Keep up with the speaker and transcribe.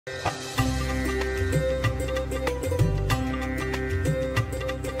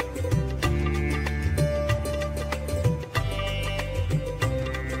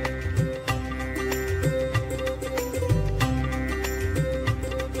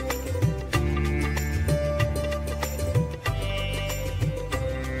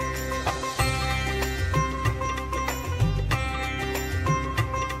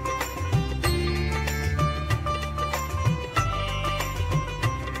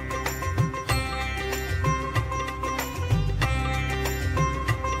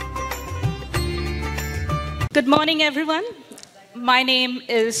Good morning, everyone. My name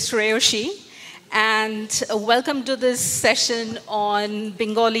is Sreyoshi, and welcome to this session on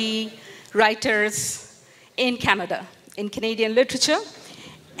Bengali writers in Canada, in Canadian literature.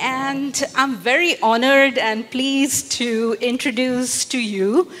 And I'm very honored and pleased to introduce to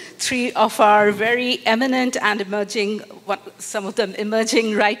you three of our very eminent and emerging, some of them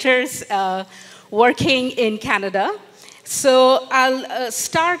emerging writers working in Canada. So I'll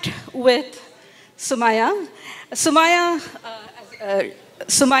start with Sumaiya.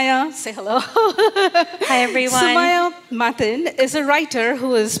 Sumaiya, say hello. Hi, everyone. Sumaiya Matin is a writer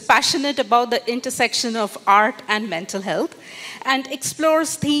who is passionate about the intersection of art and mental health and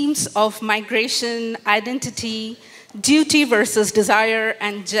explores themes of migration, identity, duty versus desire,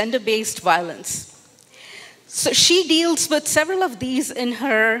 and gender-based violence. So she deals with several of these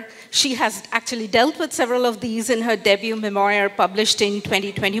she has actually dealt with several of these in her debut memoir published in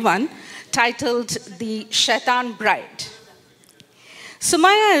 2021, titled The Shaitan Bride.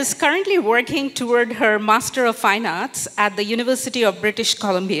 Sumaiya is currently working toward her Master of Fine Arts at the University of British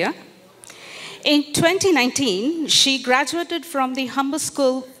Columbia. In 2019, she graduated from the Humber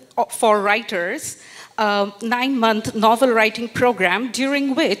School for Writers, a 9-month novel writing program,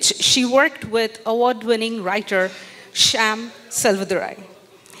 during which she worked with award-winning writer Shyam Selvadurai.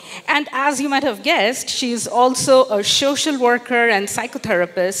 And as you might have guessed, she is also a social worker and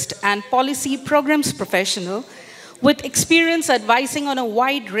psychotherapist and policy programs professional with experience advising on a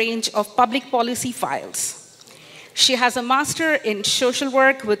wide range of public policy files. She has a master in social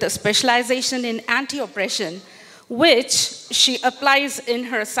work with a specialization in anti-oppression, which she applies in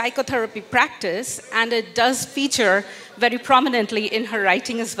her psychotherapy practice, and it does feature very prominently in her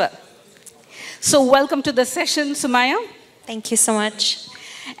writing as well. So welcome to the session, Sumaiya. Thank you so much.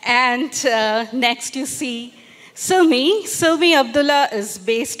 And next you see Silmy. Silmy Abdullah is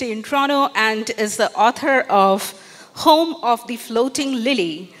based in Toronto and is the author of Home of the Floating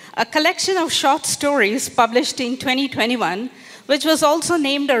Lily, a collection of short stories published in 2021, which was also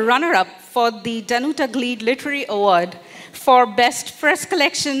named a runner-up for the Danuta Gleed Literary Award for Best First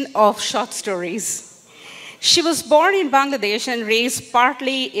Collection of Short Stories. She was born in Bangladesh and raised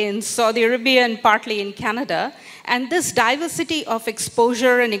partly in Saudi Arabia and partly in Canada. And this diversity of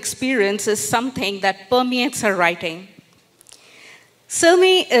exposure and experience is something that permeates her writing.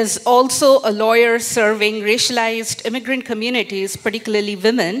 Silmy is also a lawyer serving racialized immigrant communities, particularly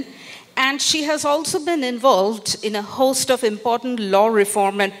women, and she has also been involved in a host of important law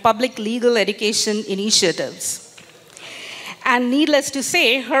reform and public legal education initiatives. And needless to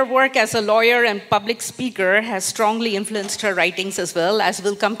say, her work as a lawyer and public speaker has strongly influenced her writings as well, as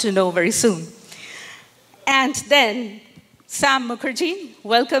we'll come to know very soon. And then Sam Mukherjee,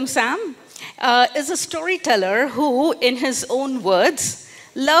 welcome Sam, is a storyteller who, in his own words,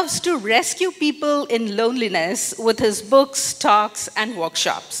 loves to rescue people in loneliness with his books, talks, and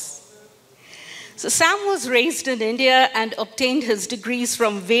workshops. So Sam was raised in India and obtained his degrees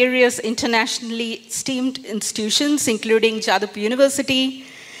from various internationally esteemed institutions, including Jadavpur University,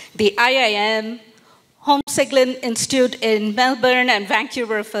 the IIM, Holmes-Eglin Institute in Melbourne, and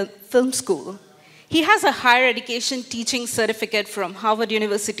Vancouver Film School. He has a higher education teaching certificate from Harvard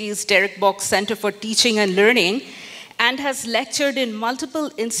University's Derek Box Center for Teaching and Learning, and has lectured in multiple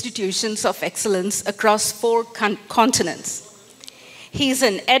institutions of excellence across 4 continents. He's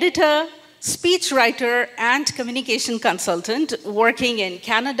an editor, speechwriter, and communication consultant working in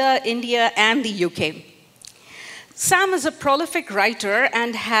Canada, India, and the UK. Sam is a prolific writer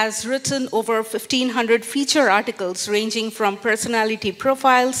and has written over 1,500 feature articles ranging from personality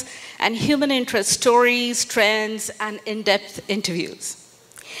profiles and human interest stories, trends, and in-depth interviews.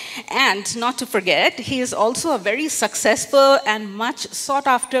 And not to forget, he is also a very successful and much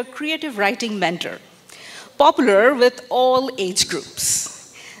sought-after creative writing mentor, popular with all age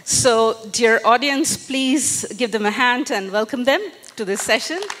groups. So, dear audience, please give them a hand and welcome them to this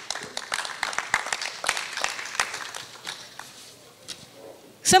session.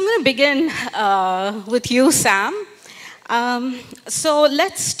 So I'm going to begin with you, Sam. So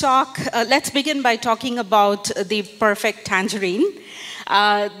let's begin by talking about The Perfect Tangerine.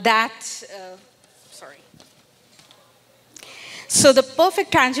 Sorry. So The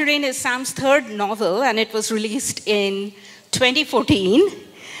Perfect Tangerine is Sam's third novel, and it was released in 2014.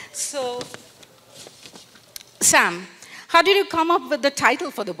 So, Sam, how did you come up with the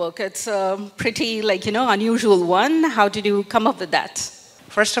title for the book? It's a pretty, unusual one. How did you come up with that?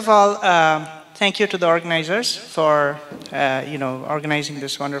 First of all, thank you to the organizers for, organizing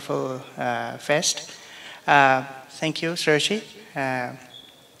this wonderful fest. Thank you, Sreyoshi.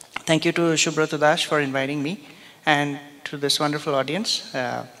 Thank you to Subrata Dash for inviting me, and to this wonderful audience.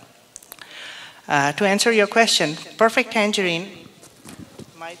 To answer your question, Perfect Tangerine,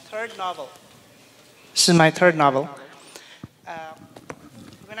 my third novel. This is my third novel.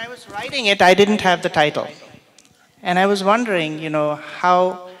 When I was writing it, I didn't have the title. And I was wondering,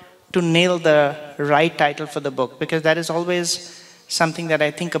 how to nail the right title for the book, because that is always something that I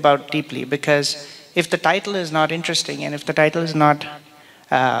think about deeply, because if the title is not interesting and if the title is not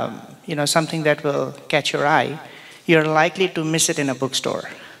something that will catch your eye, you're likely to miss it in a bookstore.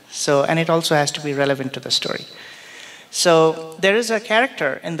 So, and it also has to be relevant to the story. So there is a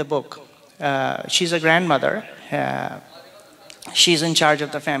character in the book. She's a grandmother. She's in charge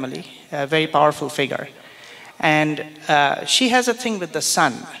of the family, a very powerful figure. And she has a thing with the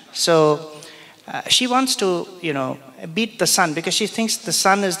sun. So she wants to, beat the sun because she thinks the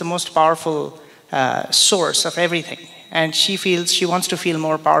sun is the most powerful source of everything. And she feels she wants to feel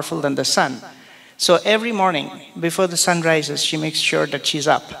more powerful than the sun. So every morning before the sun rises, she makes sure that she's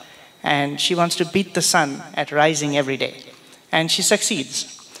up. And she wants to beat the sun at rising every day. And she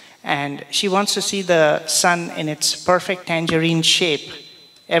succeeds. And she wants to see the sun in its perfect tangerine shape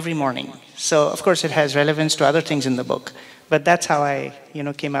every morning. So, of course, it has relevance to other things in the book. But that's how I,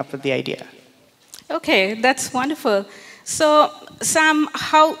 came up with the idea. Okay, that's wonderful. So, Sam,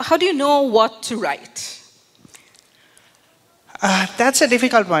 how do you know what to write? That's a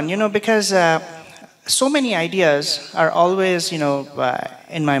difficult one, because so many ideas are always,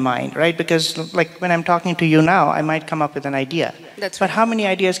 in my mind, right? Because like when I'm talking to you now, I might come up with an idea. That's but right. How many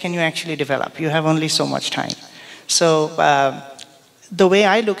ideas can you actually develop? You have only so much time. So the way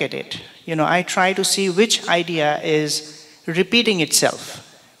I look at it, I try to see which idea is repeating itself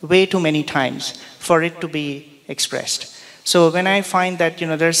way too many times for it to be expressed. So when I find that,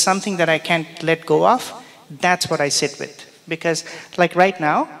 there's something that I can't let go of, that's what I sit with. Because like right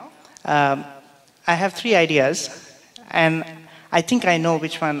now, I have 3 ideas, and I think I know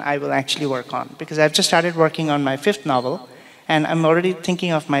which one I will actually work on. Because I've just started working on my 5th novel, and I'm already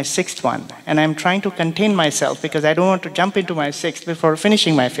thinking of my 6th one. And I'm trying to contain myself because I don't want to jump into my 6th before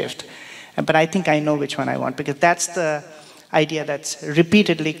finishing my 5th. But I think I know which one I want, because that's the idea that's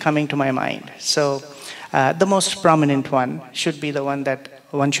repeatedly coming to my mind. So the most prominent one should be the one that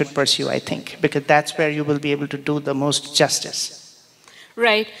one should pursue, I think, because that's where you will be able to do the most justice.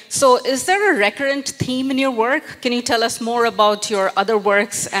 Right. So is there a recurrent theme in your work? Can you tell us more about your other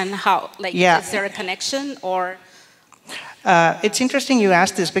works and how, is there a connection or? It's interesting you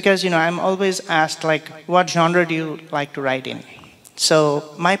asked this because, I'm always asked, what genre do you like to write in?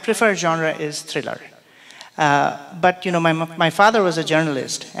 So my preferred genre is thriller. But, my father was a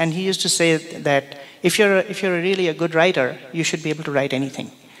journalist, and he used to say that if you're really a good writer, you should be able to write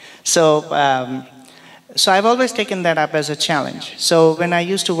anything. So I've always taken that up as a challenge. So when I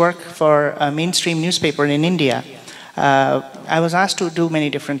used to work for a mainstream newspaper in India, I was asked to do many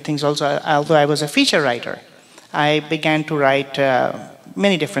different things also. Although I was a feature writer, I began to write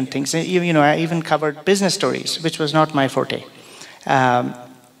many different things. I even covered business stories, which was not my forte.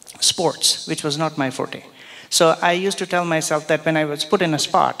 Sports, which was not my forte. So I used to tell myself that when I was put in a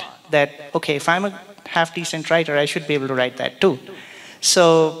spot, that, okay, if I'm a half-decent writer, I should be able to write that too.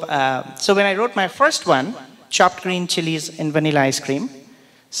 So when I wrote my first one, Chopped Green Chilies in Vanilla Ice Cream,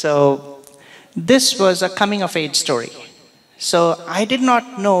 so this was a coming-of-age story. So I did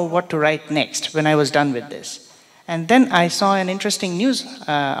not know what to write next when I was done with this. And then I saw an interesting news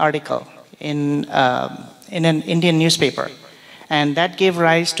article in an Indian newspaper. And that gave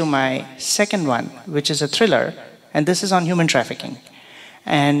rise to my second one, which is a thriller, and this is on human trafficking.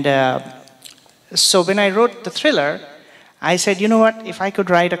 And so when I wrote the thriller, I said, you know what, if I could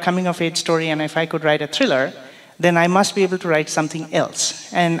write a coming-of-age story and if I could write a thriller, then I must be able to write something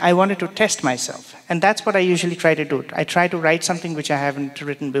else. And I wanted to test myself. And that's what I usually try to do. I try to write something which I haven't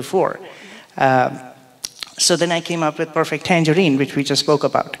written before. So then I came up with Perfect Tangerine, which we just spoke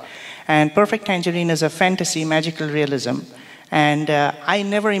about. And Perfect Tangerine is a fantasy, magical realism. And I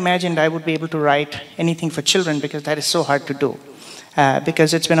never imagined I would be able to write anything for children because that is so hard to do.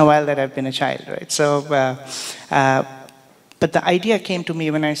 Because it's been a while that I've been a child, right? So, but the idea came to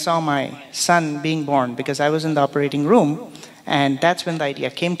me when I saw my son being born, because I was in the operating room, And that's when the idea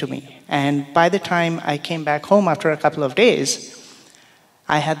came to me. And by the time I came back home after a couple of days,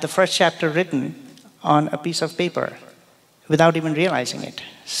 I had the first chapter written on a piece of paper without even realizing it.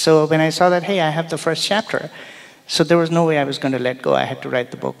 So when I saw that, hey, I have the first chapter, so there was no way I was going to let go. I had to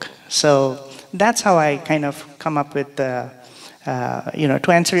write the book. So that's how I kind of come up with to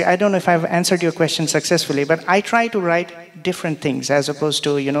answer you. I don't know if I've answered your question successfully, but I try to write different things as opposed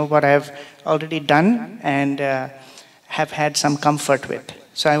to, what I've already done and have had some comfort with.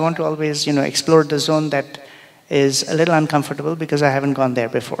 So I want to always, explore the zone that is a little uncomfortable because I haven't gone there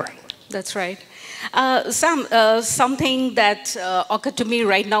before. That's right. Sam, something that occurred to me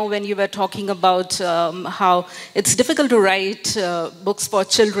right now when you were talking about how it's difficult to write books for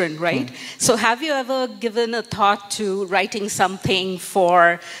children, right? So have you ever given a thought to writing something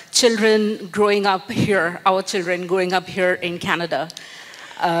for children growing up here, our children growing up here in Canada?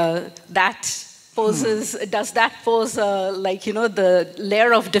 Does that pose the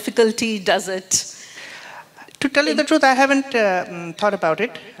layer of difficulty, does it? To tell you the truth, I haven't thought about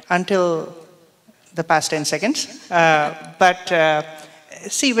it until the past 10 seconds. But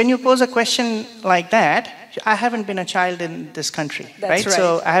see, when you pose a question like that, I haven't been a child in this country, right?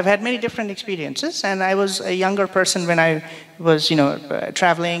 So I have had many different experiences, and I was a younger person when I was,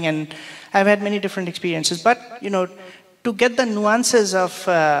 traveling, and I've had many different experiences. But, to get the nuances of,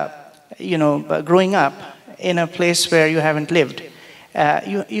 growing up in a place where you haven't lived,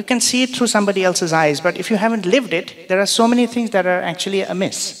 you can see it through somebody else's eyes, but if you haven't lived it, there are so many things that are actually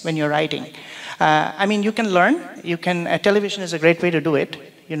amiss when you're writing. You can learn. Television is a great way to do it.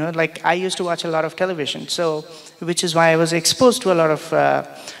 Like I used to watch a lot of television, which is why I was exposed to a lot of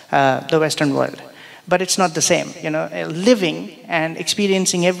the Western world. But it's not the same, living and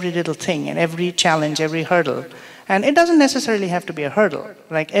experiencing every little thing and every challenge, every hurdle. And it doesn't necessarily have to be a hurdle.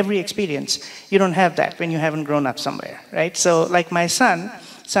 Like every experience, you don't have that when you haven't grown up somewhere, right? So like my son,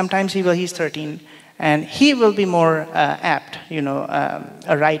 sometimes he's 13, and he will be more apt,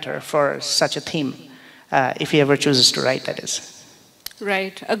 a writer for such a theme, if he ever chooses to write, that is.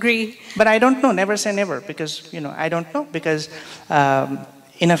 Right, agree. But I don't know, never say never, because, I don't know, because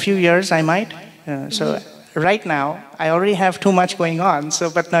in a few years I might. Right now, I already have too much going on,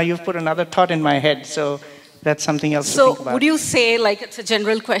 but now you've put another thought in my head, so that's something else to think about. So would you say, like it's a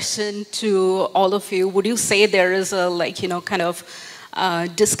general question to all of you, would you say there is a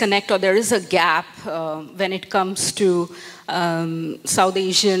disconnect, or there is a gap when it comes to South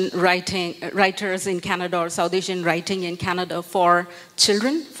Asian writers in Canada, or South Asian writing in Canada for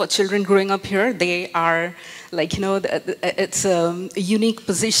children growing up here? They are it's a unique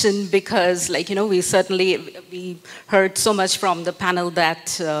position because we heard so much from the panel that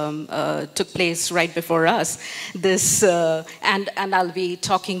took place right before us. And I'll be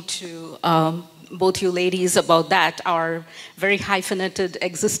talking to both you ladies about that, our very hyphenated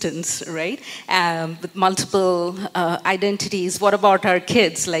existence, right? With multiple identities. What about our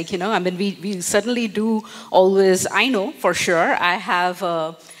kids? We certainly do always, I know for sure, I have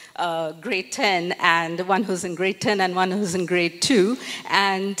grade 10 and one who's in grade 10 and one who's in grade 2.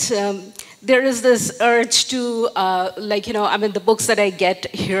 And there is this urge to, the books that I get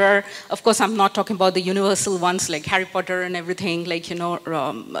here, of course, I'm not talking about the universal ones like Harry Potter and everything,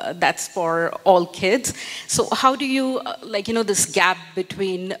 that's for all kids. So how do you, this gap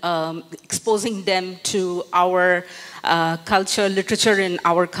between exposing them to our culture, literature in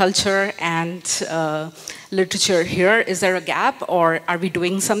our culture, and literature here, is there a gap, or are we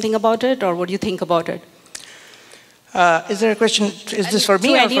doing something about it, or what do you think about it? Is there a question, is this for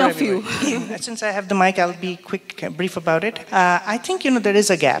me or any for of you? Since I have the mic, I'll be brief about it. I think, there is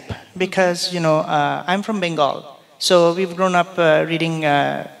a gap because, I'm from Bengal. So we've grown up reading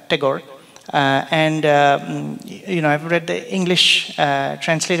Tagore. I've read the English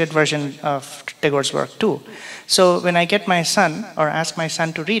translated version of Tagore's work too. So when I get my son, or ask my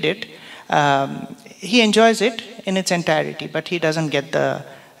son to read it, he enjoys it in its entirety, but he doesn't get the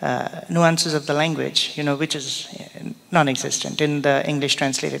nuances of the language, which is non-existent in the English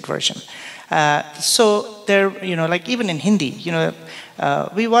translated version. So there, even in Hindi,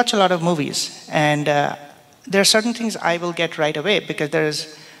 we watch a lot of movies, and there are certain things I will get right away because there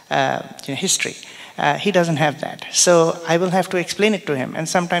is history. He doesn't have that. So I will have to explain it to him, and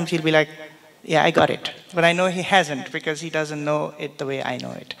sometimes he'll be like, yeah, I got it. But I know he hasn't because he doesn't know it the way I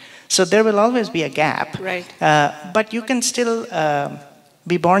know it. So there will always be a gap. Right. But you can still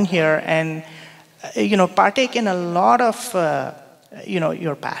be born here and, partake in a lot of,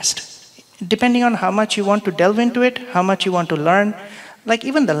 your past. Depending on how much you want to delve into it, how much you want to learn, like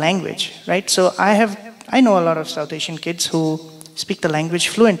even the language, right? So I know a lot of South Asian kids who speak the language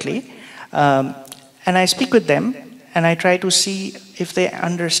fluently, and I speak with them, and I try to see if they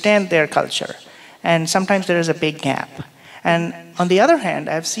understand their culture. And sometimes there is a big gap. And on the other hand,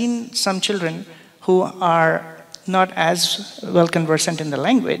 I've seen some children who are not as well conversant in the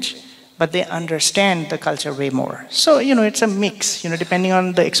language, but they understand the culture way more. So, it's a mix, depending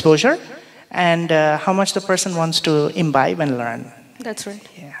on the exposure and how much the person wants to imbibe and learn. That's right.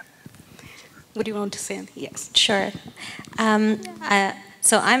 Yeah. What do you want to say? Yes. Sure.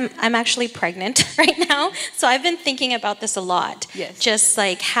 So I'm actually pregnant right now. So I've been thinking about this a lot. Yes. Just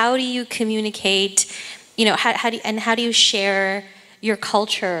like, how do you communicate, how do you share your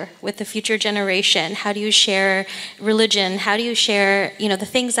culture with the future generation? How do you share religion? How do you share, the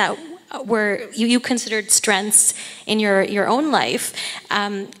things that were you considered strengths in your own life?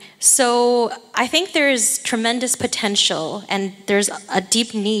 So I think there's tremendous potential, and there's a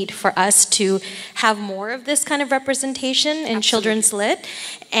deep need for us to have more of this kind of representation in children's lit.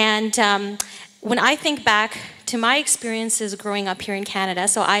 And when I think back to my experiences growing up here in Canada,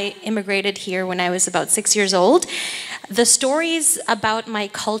 so I immigrated here when I was about 6 years old, the stories about my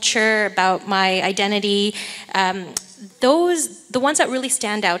culture, about my identity, the ones that really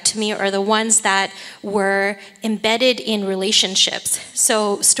stand out to me are the ones that were embedded in relationships.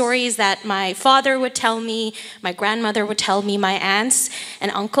 So stories that my father would tell me, my grandmother would tell me, my aunts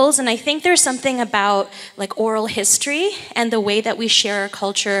and uncles. And I think there's something about like oral history and the way that we share our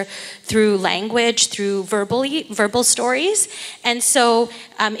culture through language, through verbal stories. And so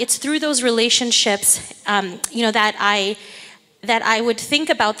it's through those relationships, that I would think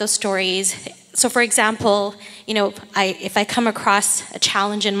about those stories. So for example, if I come across a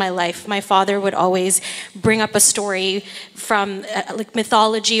challenge in my life, my father would always bring up a story from like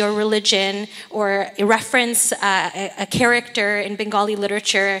mythology or religion, or reference a character in Bengali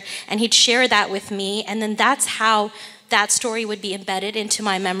literature, and he'd share that with me, and then that's how that story would be embedded into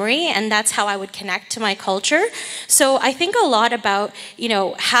my memory, and that's how I would connect to my culture. So I think a lot about,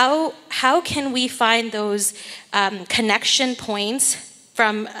 how can we find those connection points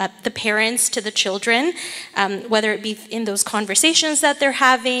from the parents to the children, whether it be in those conversations that they're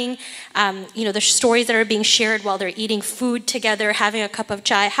having, the stories that are being shared while they're eating food together, having a cup of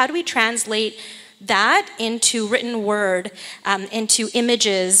chai. How do we translate that into written word, into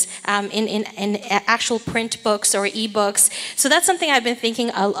images, in actual print books or ebooks? So that's something I've been thinking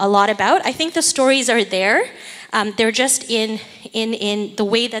a lot about. I think the stories are there. They're just in the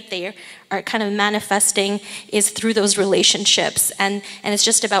way that they are kind of manifesting is through those relationships, and it's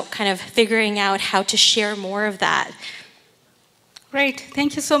just about kind of figuring out how to share more of that. Great,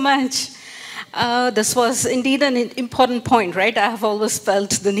 thank you so much. This was indeed an important point, right? I have always felt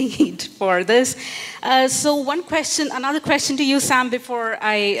the need for this. So another question to you, Sam, before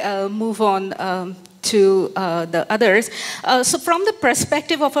I move on to the others. So from the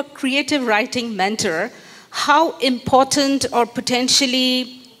perspective of a creative writing mentor, how important or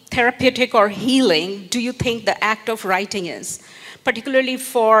potentially therapeutic or healing do you think the act of writing is? Particularly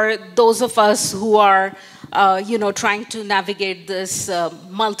for those of us who are trying to navigate this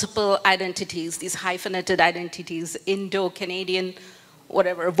multiple identities, these hyphenated identities, Indo-Canadian,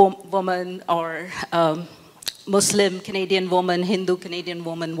 whatever, woman, or Muslim Canadian woman, Hindu Canadian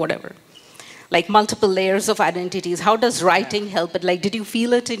woman, whatever. Like multiple layers of identities. How does writing help it? Like, did you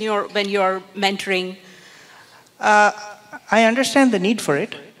feel it when you're mentoring? I understand the need for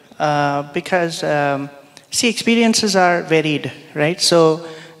it because, experiences are varied, right? So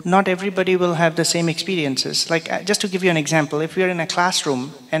not everybody will have the same experiences. Like, just to give you an example, if you're in a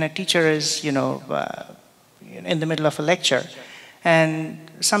classroom and a teacher is, in the middle of a lecture and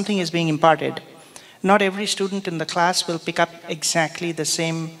something is being imparted, not every student in the class will pick up exactly the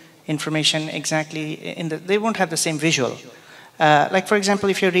same information, they won't have the same visual. Like, for example,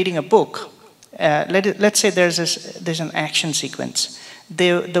 if you're reading a book, let's say there's an action sequence.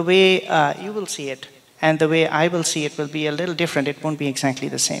 The way you will see it and the way I will see it will be a little different. It won't be exactly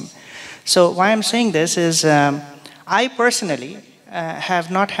the same. So why I'm saying this is I personally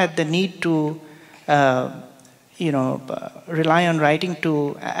have not had the need to rely on writing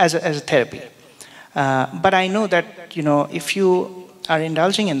as a therapy. But I know that if you are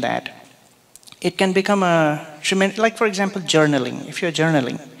indulging in that, it can become a tremendous, like for example journaling. If you're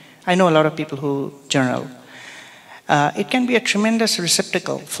journaling, I know a lot of people who journal. It can be a tremendous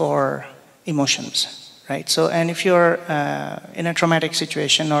receptacle for emotions. Right? So, and if you're in a traumatic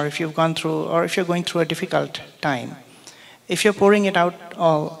situation, or if you're going through a difficult time, if you're pouring it out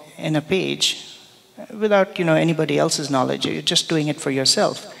all in a page without anybody else's knowledge, you're just doing it for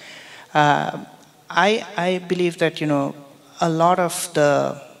yourself. I believe that a lot of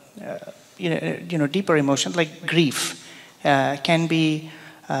the deeper emotions like grief can be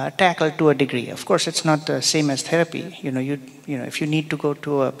tackle to a degree. Of course, it's not the same as therapy. If you need to go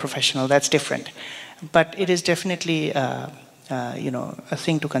to a professional, that's different. But it is definitely, a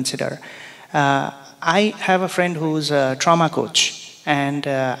thing to consider. I have a friend who's a trauma coach, and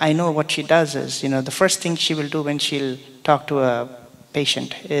I know what she does is, the first thing she will do when she'll talk to a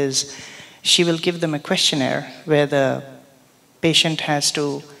patient is she will give them a questionnaire where the patient has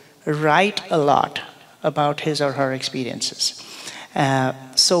to write a lot about his or her experiences.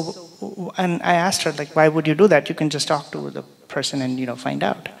 And I asked her, like, why would you do that? You can just talk to the person and, find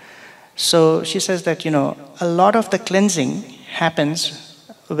out. So she says that, a lot of the cleansing happens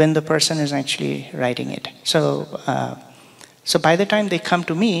when the person is actually writing it. So by the time they come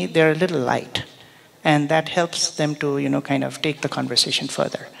to me, they're a little light. And that helps them to, kind of take the conversation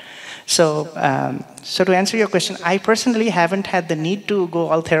further. So to answer your question, I personally haven't had the need to go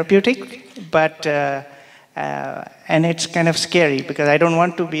all therapeutic, but and it's kind of scary because I don't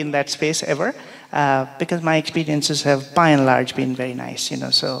want to be in that space ever, because my experiences have, by and large, been very nice,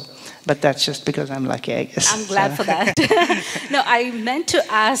 So, but that's just because I'm lucky, I guess. I'm glad for that. No, I meant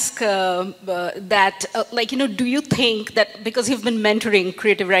to ask that, do you think that, because you've been mentoring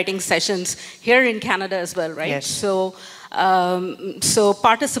creative writing sessions here in Canada as well, right? Yes. So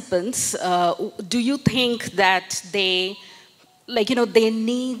participants, do you think that they, they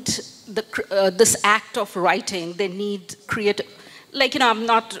need this act of writing, they need creative, I'm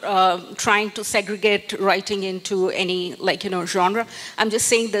not trying to segregate writing into any, genre. I'm just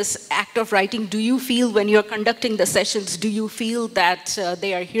saying this act of writing, do you feel when you're conducting the sessions, do you feel that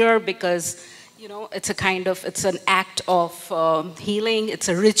they are here because, it's an act of healing, it's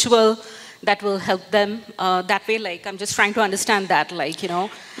a ritual that will help them that way? I'm just trying to understand that,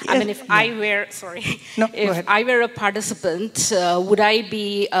 I mean, if I were, if I were a participant, would I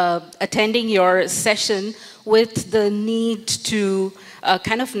be attending your session with the need to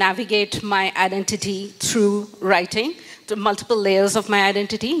kind of navigate my identity through writing, the multiple layers of my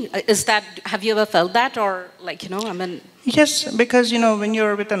identity? Have you ever felt that, or I mean? Yes, because, when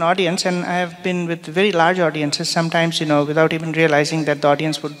you're with an audience, and I have been with very large audiences, sometimes, without even realizing that the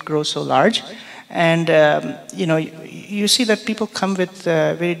audience would grow so large. And, you see that people come with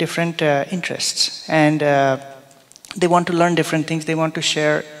very different interests, and they want to learn different things, they want to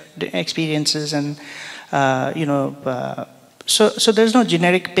share the experiences, and, so there's no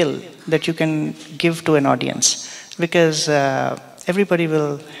generic pill that you can give to an audience, because everybody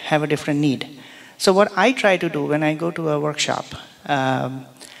will have a different need. So what I try to do when I go to a workshop,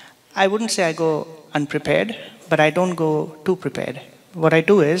 I wouldn't say I go unprepared, but I don't go too prepared. What I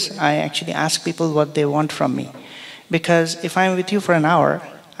do is I actually ask people what they want from me. Because if I'm with you for an hour,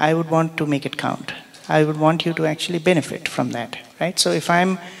 I would want to make it count. I would want you to actually benefit from that, right? So if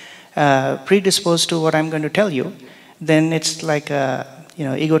I'm predisposed to what I'm going to tell you, then it's like a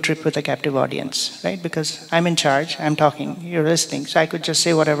ego trip with a captive audience, right? Because I'm in charge, I'm talking, you're listening, so I could just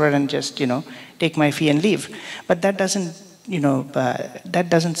say whatever and just, take my fee and leave. But that doesn't, that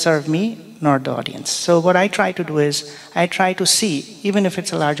doesn't serve me nor the audience. So what I try to do is, I try to see, even if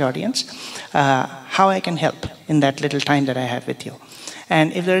it's a large audience, how I can help in that little time that I have with you.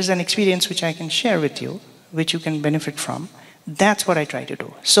 And if there is an experience which I can share with you, which you can benefit from, that's what I try to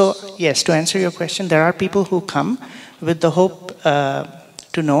do. So yes, to answer your question, there are people who come with the hope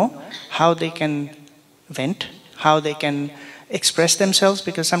to know how they can vent, how they can express themselves,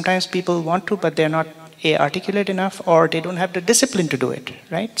 because sometimes people want to, but they're not articulate enough, or they don't have the discipline to do it,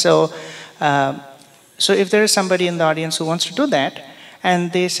 right? So, so if there is somebody in the audience who wants to do that,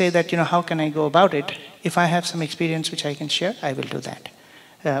 and they say that, how can I go about it? If I have some experience which I can share, I will do that.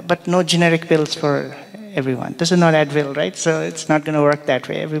 But no generic pills for everyone. This is not Advil, right? So it's not going to work that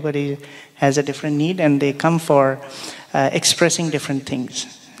way. Everybody has a different need, and they come for expressing different things.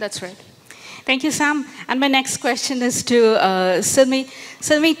 That's right. Thank you, Sam. And my next question is to Silmy.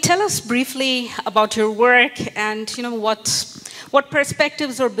 Silmy, tell us briefly about your work, and what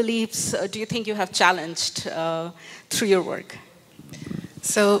perspectives or beliefs do you think you have challenged through your work?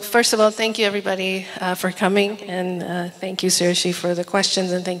 So first of all, thank you everybody for coming, and thank you Sreyoshi for the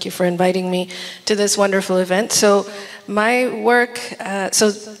questions, and thank you for inviting me to this wonderful event. So my work, so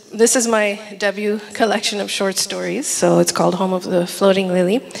this is my debut collection of short stories, so it's called Home of the Floating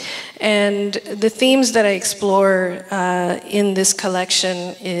Lily. And the themes that I explore in this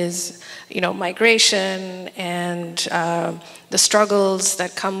collection is, migration and the struggles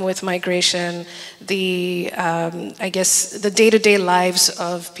that come with migration, I guess, the day-to-day lives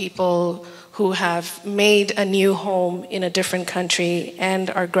of people who have made a new home in a different country and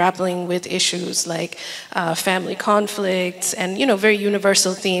are grappling with issues like family conflicts and, you know, very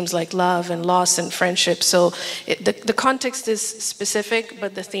universal themes like love and loss and friendship. So the context is specific,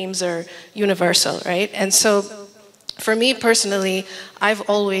 but the themes are universal, right? And so for me personally, I've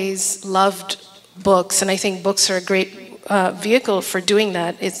always loved books, and I think books are a great vehicle for doing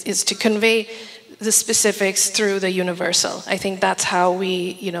that, is to convey the specifics through the universal. I think that's how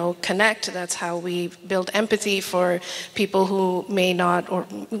we, you know, connect. That's how we build empathy for people who may not, or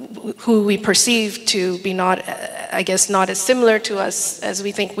who we perceive to be not, I guess, not as similar to us as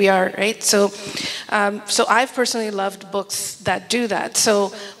we think we are, right? So, so I've personally loved books that do that.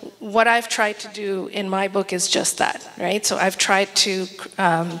 So what I've tried to do in my book is just that, right? So I've tried to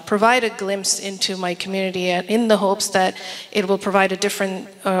provide a glimpse into my community in the hopes that it will provide a different,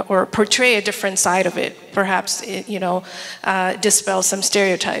 or portray a different side of it, perhaps, you know, dispel some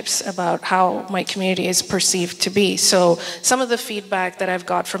stereotypes about how my community is perceived to be. So some of the feedback that I've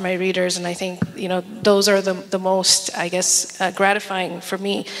got from my readers, and I think, you know, those are the most, I guess, gratifying for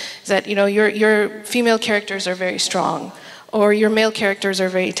me, is that, you know, your female characters are very strong, or your male characters are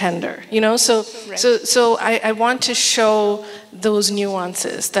very tender, you know? So, right. so I want to show those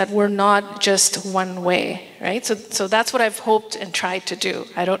nuances, that we're not just one way, right? So that's what I've hoped and tried to do.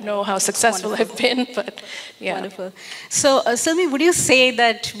 I don't know how successful I've been, but yeah. Wonderful. So, Silmy, would you say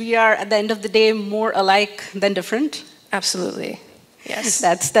that we are, at the end of the day, more alike than different? Absolutely. Yes.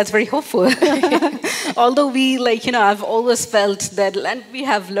 That's very hopeful. Although we, like, you know, I've always felt that, and we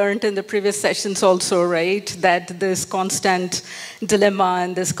have learned in the previous sessions also, right, that this constant dilemma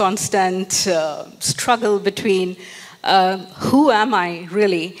and this constant struggle between who am I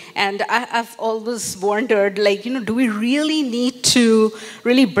really? And I've always wondered, like, you know, do we really need to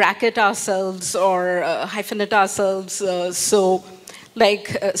really bracket ourselves or hyphenate ourselves so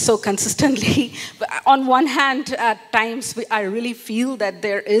consistently? On one hand, at times I really feel that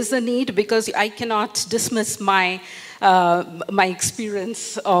there is a need, because I cannot dismiss my my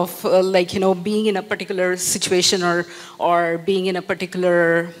experience of like, you know, being in a particular situation or being in a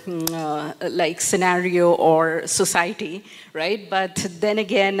particular like scenario or society, right? But then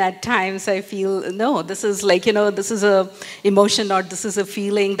again, at times I feel, no, this is like, you know, this is a emotion, or this is a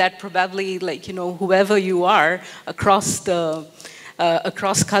feeling that probably, like, you know, whoever you are across the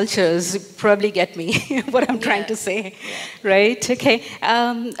across cultures, probably get me what I'm trying to say, right? Okay.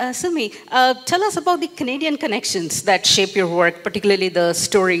 Silmy, tell us about the Canadian connections that shape your work, particularly the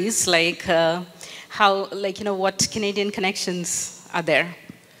stories, like how, like, you know, what Canadian connections are there?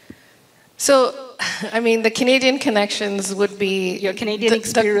 So, I mean, the Canadian connections would be your Canadian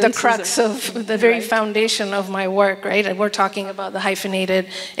experience, the crux of the very foundation of my work, right? And we're talking about the hyphenated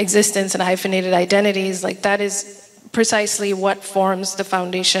existence and hyphenated identities. Like, that is precisely what forms the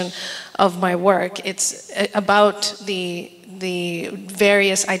foundation of my work. It's about the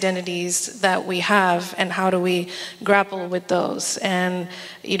various identities that we have, and how do we grapple with those, and,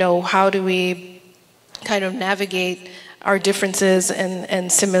 you know, how do we kind of navigate our differences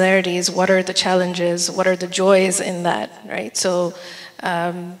and similarities. What are the challenges? What are the joys in that, right? So,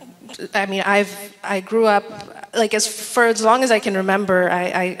 I mean, I grew up, like, for as long as I can remember,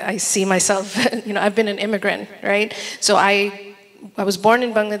 I see myself, you know, I've been an immigrant, right? So I was born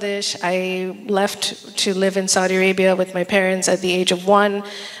in Bangladesh. I left to live in Saudi Arabia with my parents at the age of 1.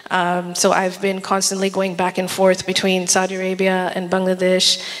 So I've been constantly going back and forth between Saudi Arabia and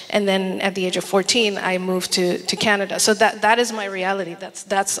Bangladesh. And then at the age of 14, I moved to Canada. So that is my reality.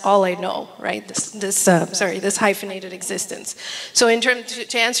 That's all I know, right? This hyphenated existence. So in terms,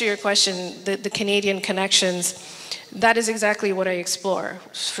 to answer your question, the Canadian connections, that is exactly what I explore.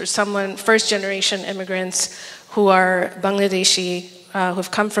 For someone, first generation immigrants who are Bangladeshi,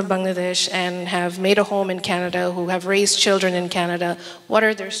 who've come from Bangladesh and have made a home in Canada, who have raised children in Canada, what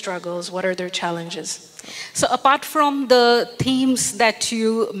are their struggles? What are their challenges? So apart from the themes that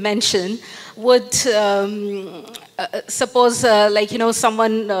you mentioned, would suppose, like, you know,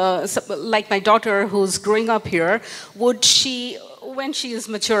 someone like my daughter who's growing up here, would she, when she is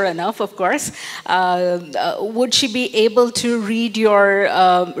mature enough, of course, would she be able to read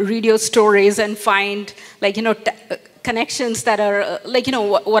your stories and find, like, you know, connections that are, like, you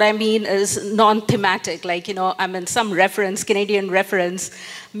know, what I mean is non-thematic, like, you know, I mean, some reference, Canadian reference,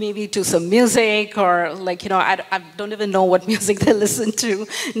 maybe to some music, or, like, you know, I don't even know what music they listen to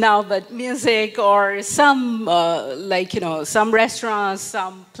now, but music, or some, like, you know, some restaurants,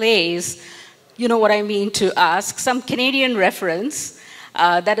 some plays, you know what I mean, to ask some Canadian reference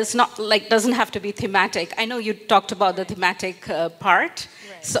that is not, like, doesn't have to be thematic. I know you talked about the thematic part.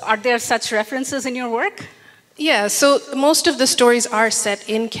 Right. So are there such references in your work? Yeah, so most of the stories are set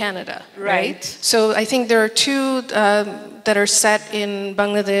in Canada, right? So I think there are two that are set in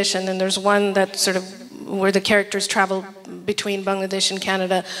Bangladesh, and then there's one that sort of where the characters travel between Bangladesh and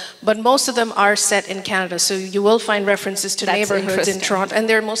Canada, but most of them are set in Canada. So you will find references to neighborhoods in Toronto, and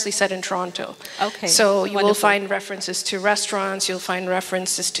they're mostly set in Toronto. Okay. So you will find references to restaurants, you'll find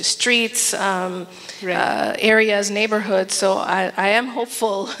references to streets, areas, neighborhoods. So I am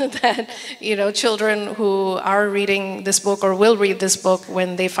hopeful that, you know, children who are reading this book or will read this book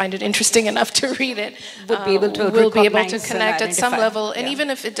when they find it interesting enough to read it will be able to connect at some level. And even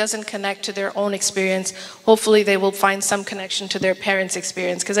if it doesn't connect to their own experience, hopefully they will find some connection to their parents'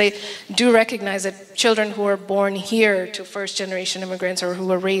 experience. Because I do recognize that children who are born here to first-generation immigrants or who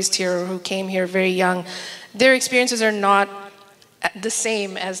were raised here or who came here very young, their experiences are not the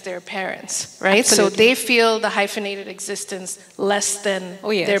same as their parents, right? Absolutely. So they feel the hyphenated existence less than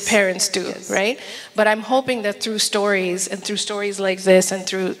their parents do, right? But I'm hoping that through stories and through stories like this and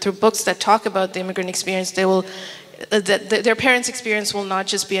through books that talk about the immigrant experience, they will that their parents' experience will not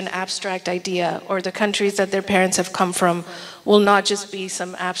just be an abstract idea, or the countries that their parents have come from will not just be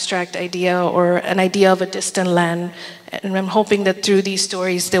some abstract idea or an idea of a distant land. And I'm hoping that through these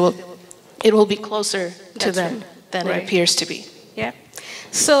stories, it will be closer to them than it appears to be. Yeah.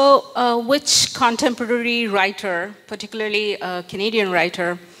 So which contemporary writer, particularly a Canadian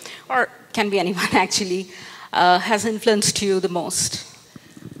writer, or can be anyone actually, has influenced you the most?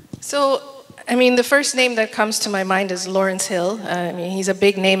 So, I mean, the first name that comes to my mind is Lawrence Hill. I mean, he's a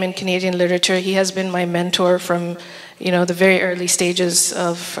big name in Canadian literature. He has been my mentor from, you know, the very early stages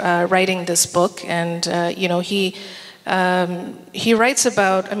of writing this book. And, you know, he writes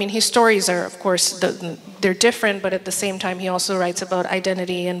about, I mean, his stories are, of course, they're different, but at the same time, he also writes about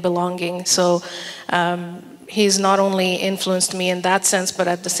identity and belonging. So he's not only influenced me in that sense, but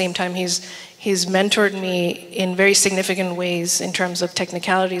at the same time, he's mentored me in very significant ways in terms of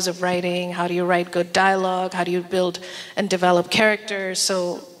technicalities of writing. How do you write good dialogue? How do you build and develop characters?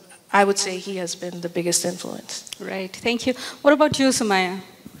 So I would say he has been the biggest influence. Right, thank you. What about you, Sumaiya?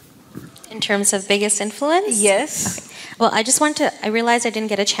 In terms of biggest influence? Yes. Okay. Well, I realized I didn't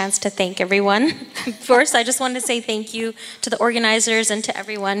get a chance to thank everyone. First, I just wanted to say thank you to the organizers and to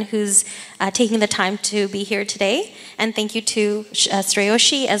everyone who's taking the time to be here today. And thank you to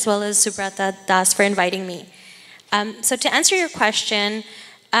Sreyoshi as well as Subrata Das for inviting me. So to answer your question,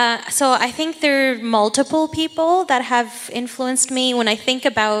 so I think there are multiple people that have influenced me. When I think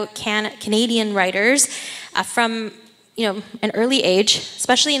about Canadian writers from an early age,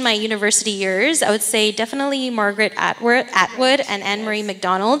 especially in my university years, I would say definitely Margaret Atwood and Anne-Marie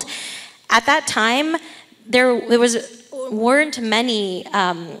MacDonald. At that time, there weren't many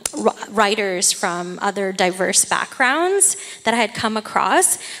writers from other diverse backgrounds that I had come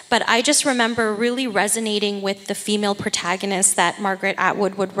across, but I just remember really resonating with the female protagonists that Margaret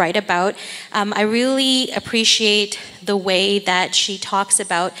Atwood would write about. I really appreciate the way that she talks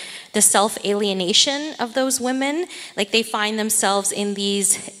about the self-alienation of those women. Like, they find themselves in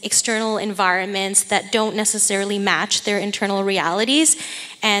these external environments that don't necessarily match their internal realities,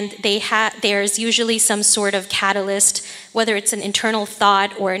 and there's usually some sort of catalyst, whether it's an internal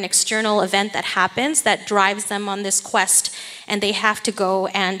thought or an external event that happens that drives them on this quest, and they have to go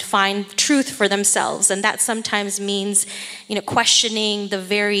and find truth for themselves. And that sometimes means, questioning the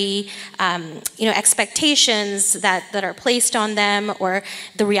very, expectations that are placed on them, or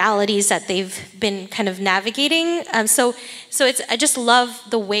the realities that they've been kind of navigating. So I just love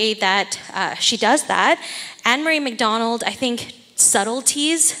the way that she does that. Anne-Marie MacDonald, I think,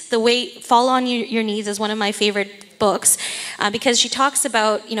 subtleties, the way Fall on Your Knees is one of my favorite books, because she talks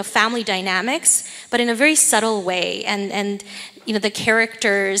about family dynamics, but in a very subtle way, and the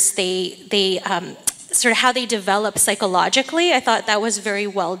characters, they sort of how they develop psychologically. I thought that was very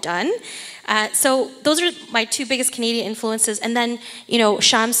well done. So those are my two biggest Canadian influences. And then,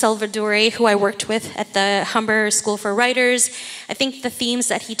 Sham Salvadore, who I worked with at the Humber School for Writers, I think the themes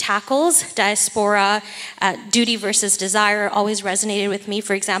that he tackles, diaspora, duty versus desire, always resonated with me.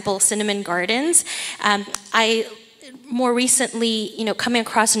 For example, Cinnamon Gardens. I more recently, coming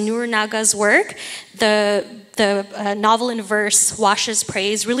across Noor Naga's work, the novel in verse, Washes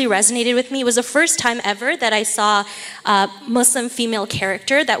Praise, really resonated with me. It was the first time ever that I saw a Muslim female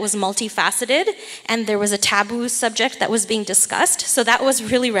character that was multifaceted, and there was a taboo subject that was being discussed. So that was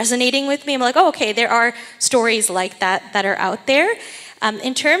really resonating with me. I'm like, oh, okay, there are stories like that that are out there.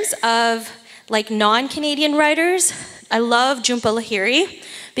 In terms of non-Canadian writers, I love Jhumpa Lahiri,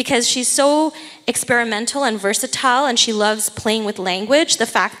 because she's so experimental and versatile, and she loves playing with language. The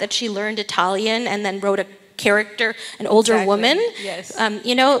fact that she learned Italian and then wrote a character, an older woman, yes.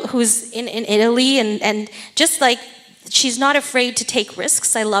 you know, who's in Italy, and just like, she's not afraid to take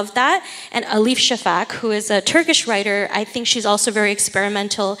risks. I love that. And Elif Shafak, who is a Turkish writer, I think she's also very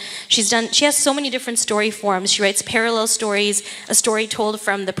experimental. She has so many different story forms. She writes parallel stories, a story told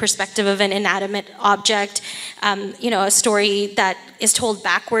from the perspective of an inanimate object, you know, a story that is told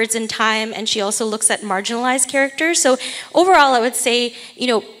backwards in time, and she also looks at marginalized characters. So overall, I would say, you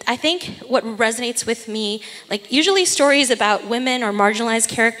know, I think what resonates with me, like usually stories about women or marginalized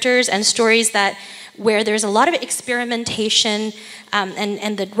characters and stories that where there's a lot of experimentation,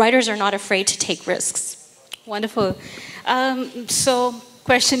 and the writers are not afraid to take risks. Wonderful. So,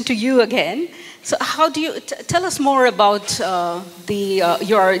 question to you again. So, how do you tell us more about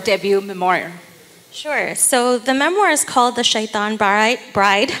your debut memoir? Sure. So the memoir is called The Shaitan Bride,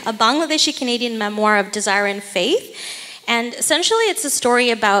 a Bangladeshi-Canadian memoir of desire and faith. And essentially, it's a story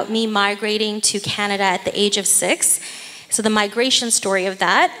about me migrating to Canada at the age of 6. So the migration story of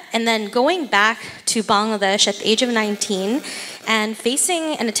that, and then going back to Bangladesh at the age of 19 and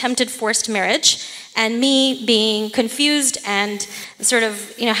facing an attempted forced marriage, and me being confused and sort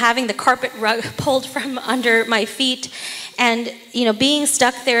of, you know, having the carpet rug pulled from under my feet, and, you know, being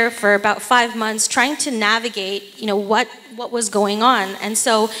stuck there for about 5 months trying to navigate, you know, what was going on. And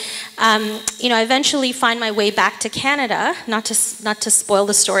so, you know, I eventually find my way back to Canada, not to spoil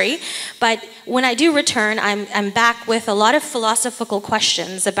the story, but when I do return, I'm back with a lot of philosophical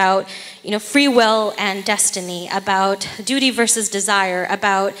questions about, you know, free will and destiny, about duty versus desire,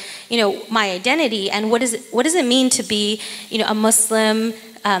 about, you know, my identity, and what does it mean to be, you know, a Muslim,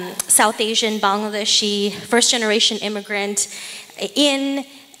 South Asian, Bangladeshi, first-generation immigrant in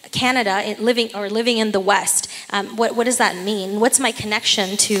Canada, living in the West. What does that mean? What's my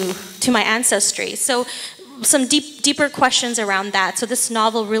connection to my ancestry? So, some deeper questions around that. So this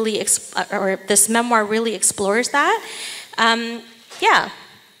novel really, or this memoir really explores that. Yeah,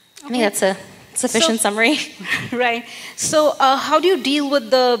 I think that's a sufficient summary. Right. So how do you deal with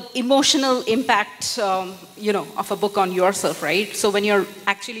the emotional impact, you know, of a book on yourself, right? So when you're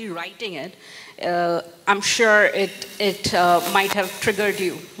actually writing it, I'm sure it might have triggered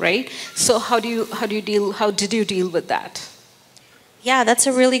you, right? So how did you deal with that? Yeah, that's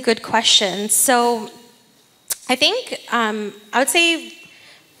a really good question. So I think I would say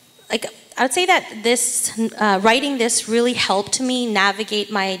that this writing this really helped me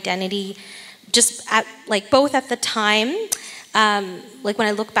navigate my identity, just both at the time, like when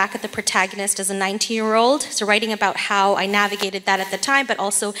I look back at the protagonist as a 19-year-old, so writing about how I navigated that at the time, but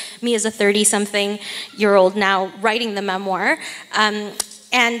also me as a 30-something-year-old now writing the memoir.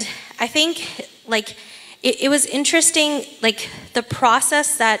 And I think it was interesting, like the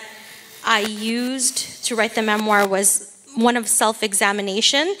process that I used to write the memoir was one of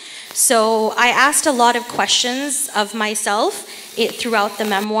self-examination. So I asked a lot of questions of myself throughout the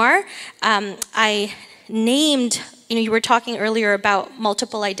memoir. I named, you know, you were talking earlier about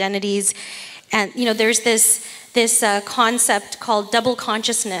multiple identities, and you know, there's this concept called double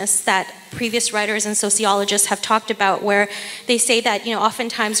consciousness that previous writers and sociologists have talked about, where they say that, you know,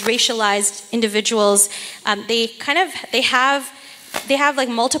 oftentimes racialized individuals, they have like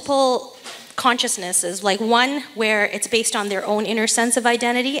multiple consciousnesses, like one where it's based on their own inner sense of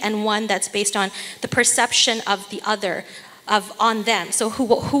identity, and one that's based on the perception of the other, on them. So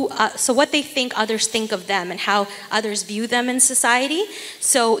so what they think others think of them, and how others view them in society.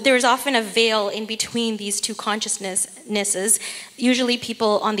 So there's often a veil in between these two consciousnesses. Usually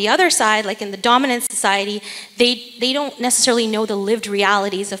people on the other side, like in the dominant society, they don't necessarily know the lived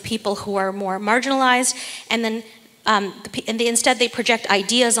realities of people who are more marginalized, and then instead they project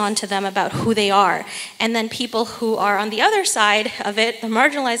ideas onto them about who they are. And then people who are on the other side of it, the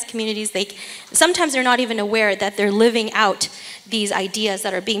marginalized communities, sometimes they're not even aware that they're living out these ideas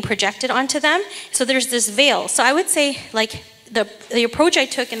that are being projected onto them. So there's this veil. So I would say, like, the approach I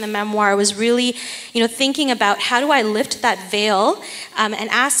took in the memoir was really, you know, thinking about how do I lift that veil and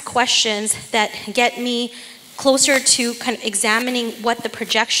ask questions that get me closer to kind of examining what the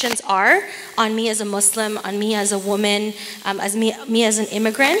projections are on me as a Muslim, on me as a woman, as me as an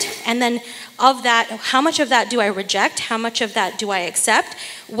immigrant, and then of that, how much of that do I reject? How much of that do I accept?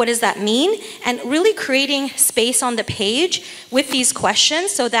 What does that mean? And really creating space on the page with these questions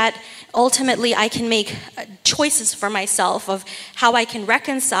so that ultimately I can make choices for myself of how I can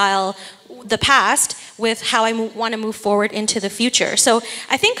reconcile the past with how I want to move forward into the future. So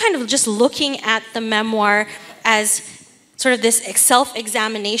I think kind of just looking at the memoir as sort of this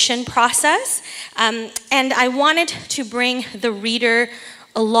self-examination process, and I wanted to bring the reader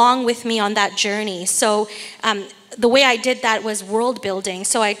along with me on that journey. So the way I did that was world building.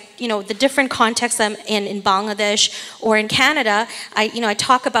 So the different contexts I'm in Bangladesh or in Canada, I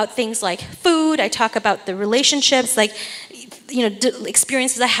talk about things like food, I talk about the relationships, like,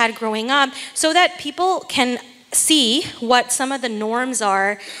 experiences I had growing up, so that people can see what some of the norms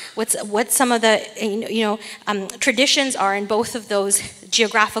are, what some of the traditions are in both of those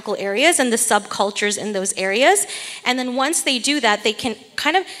geographical areas and the subcultures in those areas. And then once they do that, they can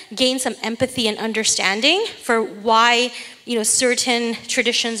kind of gain some empathy and understanding for why certain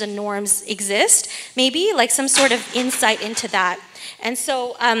traditions and norms exist, maybe like some sort of insight into that. And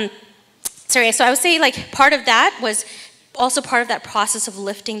so, so I would say like part of that was also part of that process of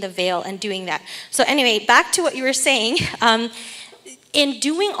lifting the veil and doing that. So anyway, back to what you were saying. In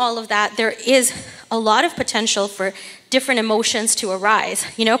doing all of that, there is a lot of potential for different emotions to arise,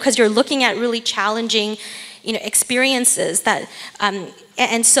 because you're looking at really challenging, experiences that,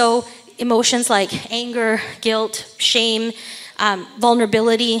 and so emotions like anger, guilt, shame,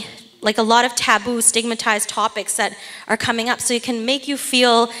 vulnerability, like a lot of taboo, stigmatized topics that are coming up. So it can make you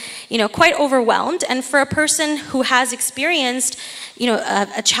feel, quite overwhelmed. And for a person who has experienced,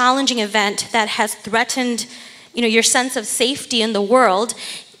 a challenging event that has threatened, your sense of safety in the world,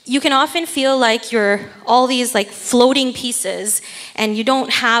 you can often feel like you're all these like floating pieces and you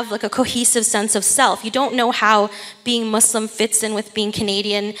don't have like a cohesive sense of self. You don't know how being Muslim fits in with being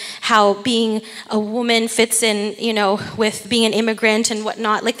Canadian, how being a woman fits in, with being an immigrant and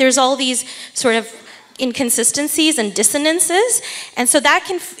whatnot. Like there's all these sort of inconsistencies and dissonances. And so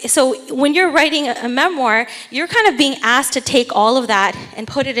so when you're writing a memoir, you're kind of being asked to take all of that and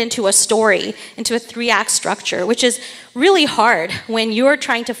put it into a story, into a 3-act structure, which is really hard when you're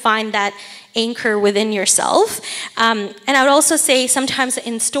trying to find that anchor within yourself. And I would also say sometimes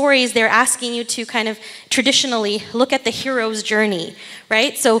in stories, they're asking you to kind of traditionally look at the hero's journey,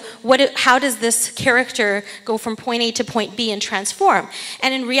 right? So how does this character go from point A to point B and transform?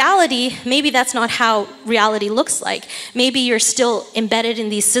 And in reality, maybe that's not how reality looks like. Maybe you're still embedded in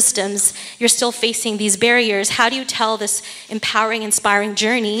these systems, you're still facing these barriers. How do you tell this empowering, inspiring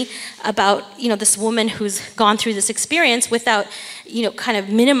journey about, this woman who's gone through this experience without, kind of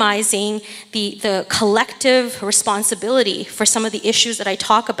minimizing the collective responsibility for some of the issues that I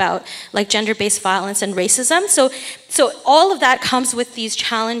talk about, like gender-based violence and racism. So all of that comes with these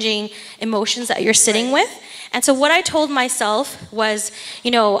challenging emotions that you're sitting with. And so what I told myself was,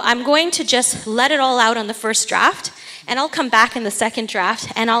 I'm going to just let it all out on the first draft, and I'll come back in the second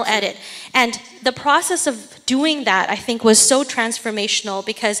draft and I'll edit. And the process of doing that, I think, was so transformational,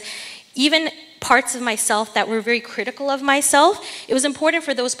 because even parts of myself that were very critical of myself, it was important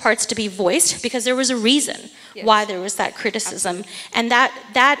for those parts to be voiced, because there was a reason why there was that criticism. Absolutely. And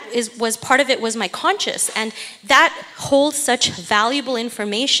that was part of it was my conscious, and that holds such valuable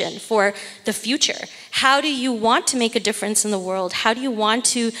information for the future. How do you want to make a difference in the world? How do you want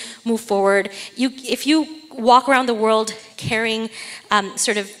to move forward? If you walk around the world carrying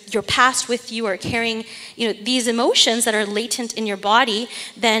sort of your past with you, or carrying these emotions that are latent in your body,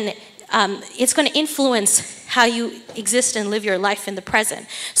 then it's going to influence how you exist and live your life in the present.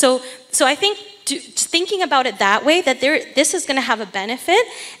 So I think thinking about it that way, that this is going to have a benefit,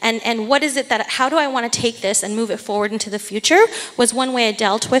 and what is it how do I want to take this and move it forward into the future, was one way I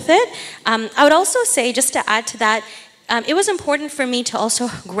dealt with it. I would also say, just to add to that, it was important for me to also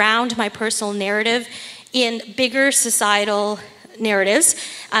ground my personal narrative in bigger societal narratives,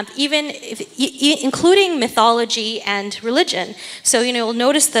 including mythology and religion. So, you'll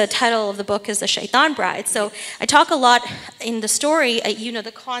notice the title of the book is The Shaitan Bride. So I talk a lot in the story,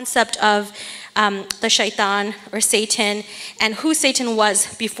 the concept of the shaitan, or Satan, and who Satan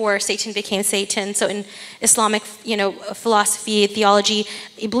was before Satan became Satan. So in Islamic, philosophy, theology,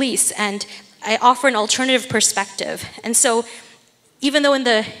 Iblis. And I offer an alternative perspective. And so even though in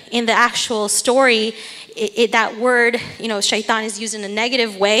the actual story, that word, shaitan, is used in a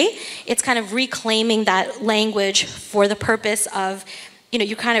negative way, it's kind of reclaiming that language for the purpose of,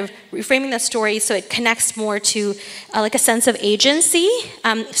 you kind of reframing the story so it connects more to like a sense of agency.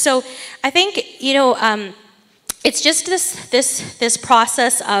 So I think, it's just this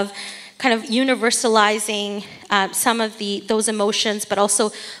process of kind of universalizing some of those emotions, but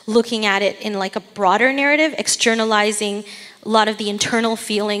also looking at it in like a broader narrative, externalizing a lot of the internal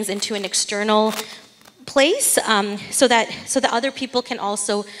feelings into an external place, so that other people can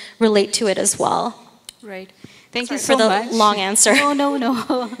also relate to it as well. Right. Thank you so so much. much. Long answer.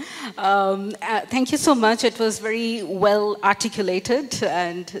 No. Thank you so much. It was very well articulated,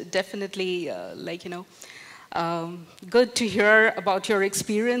 and definitely, good to hear about your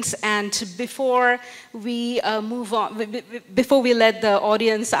experience. And before we move on, before we let the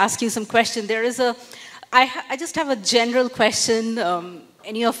audience ask you some questions, there is I just have a general question.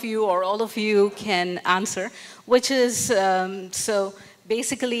 Any of you or all of you can answer, which is, so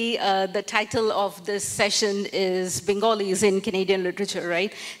basically the title of this session is Bengalis in Canadian Literature,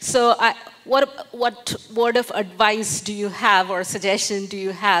 right? So what word of advice do you have or suggestion do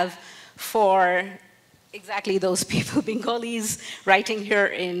you have for exactly those people, Bengalis writing here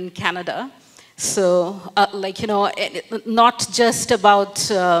in Canada? So, like, you know, not just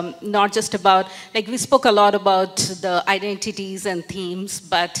about, like we spoke a lot about the identities and themes,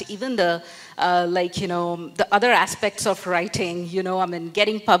 but even the, like, you know, the other aspects of writing, you know, I mean,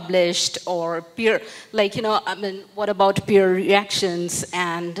 getting published or peer, like, you know, I mean, what about peer reactions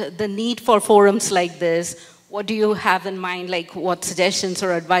and the need for forums like this? What do you have in mind, like what suggestions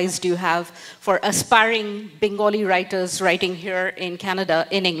or advice do you have for aspiring Bengali writers writing here in Canada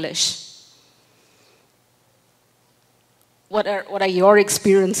in English? What are your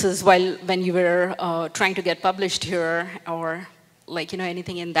experiences when you were trying to get published here, or like, you know,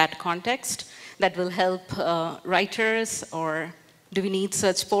 anything in that context that will help writers, or do we need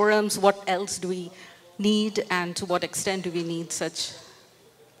such forums? What else do we need, and to what extent do we need such?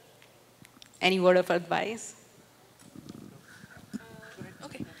 Any word of advice?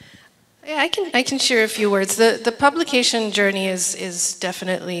 Okay. Yeah, I can share a few words. The publication journey is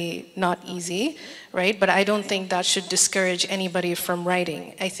definitely not easy, right? But I don't think that should discourage anybody from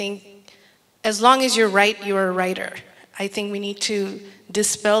writing. I think as long as you're a writer. I think we need to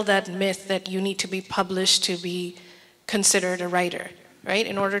dispel that myth that you need to be published to be considered a writer, right?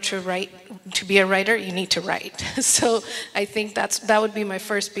 In order to be a writer, you need to write. So I think that would be my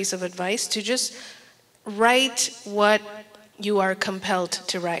first piece of advice, to just write what you are compelled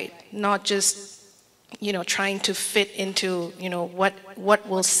to write, not just, you know, trying to fit into, you know, what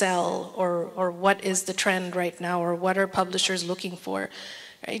will sell, or what is the trend right now, or what are publishers looking for.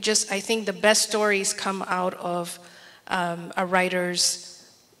 Right? I think the best stories come out of a writer's,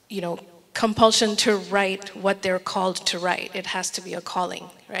 you know, compulsion to write what they're called to write. It has to be a calling,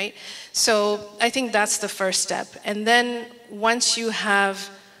 right? So I think that's the first step. And then once you have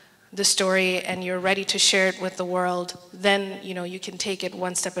the story and you're ready to share it with the world, then, you know, you can take it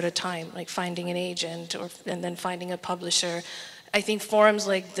one step at a time, like finding an agent and then finding a publisher. I think forums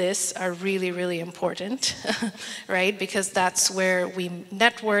like this are really, really important, right? Because that's where we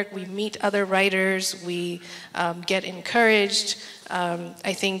network, we meet other writers, we get encouraged.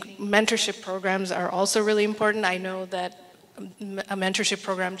 I think mentorship programs are also really important. I know that a mentorship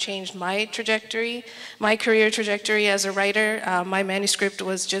program changed my trajectory, my career trajectory as a writer. My manuscript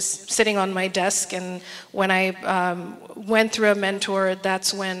was just sitting on my desk, and when I went through a mentor,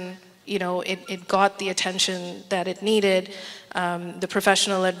 that's when, you know, it got the attention that it needed, the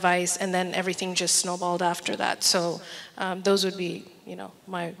professional advice, and then everything just snowballed after that. So those would be, you know,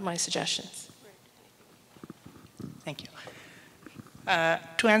 my suggestions. Thank you.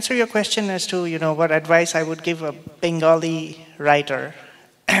 To answer your question as to, you know, what advice I would give a Bengali writer,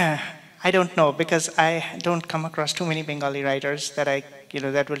 I don't know, because I don't come across too many Bengali writers that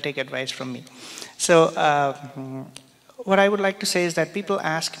that will take advice from me. So what I would like to say is that people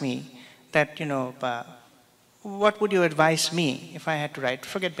ask me that, you know, what would you advise me if I had to write?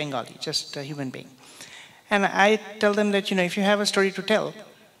 Forget Bengali, just a human being. And I tell them that, you know, if you have a story to tell,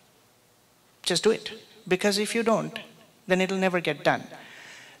 just do it. Because if you don't, then it'll never get done.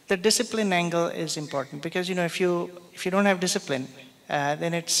 The discipline angle is important, because, you know, if you don't have discipline,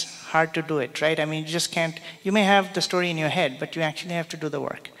 then it's hard to do it, right? I mean, you just can't, you may have the story in your head, but you actually have to do the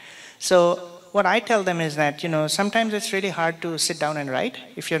work. So what I tell them is that, you know, sometimes it's really hard to sit down and write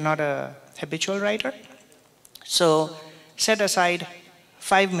if you're not a habitual writer. So set aside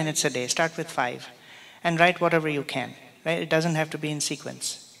 5 minutes a day, start with 5, and write whatever you can, right? It doesn't have to be in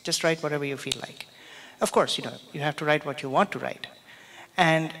sequence. Just write whatever you feel like. Of course, you know, you have to write what you want to write.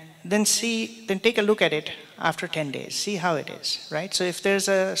 And then take a look at it after 10 days, see how it is, right? So if there's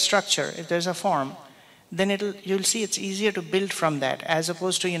a structure, if there's a form, then you'll see it's easier to build from that, as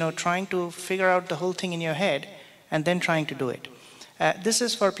opposed to, you know, trying to figure out the whole thing in your head and then trying to do it. This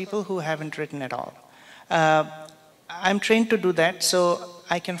is for people who haven't written at all. I'm trained to do that, so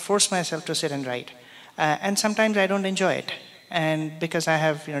I can force myself to sit and write. And sometimes I don't enjoy it. And because I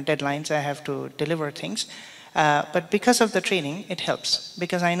have, you know, deadlines, I have to deliver things. But because of the training, it helps,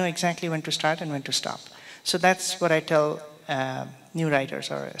 because I know exactly when to start and when to stop. So that's what I tell new writers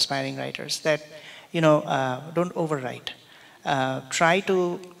or aspiring writers, that, you know, don't overwrite. Try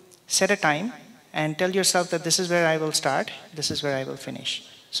to set a time and tell yourself that this is where I will start, this is where I will finish.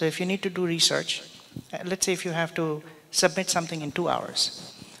 So if you need to do research, let's say if you have to submit something in 2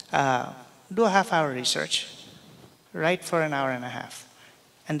 hours, do a half-hour research, write for an hour and a half,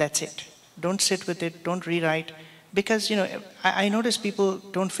 and that's it. Don't sit with it, don't rewrite. Because, you know, I notice people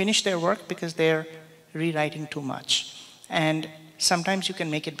don't finish their work because they're rewriting too much. And sometimes you can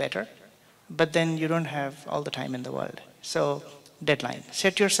make it better, but then you don't have all the time in the world. So, deadline.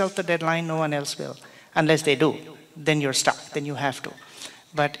 Set yourself the deadline, no one else will. Unless they do, then you're stuck, then you have to.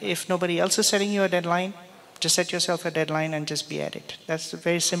 But if nobody else is setting you a deadline, just set yourself a deadline and just be at it. That's a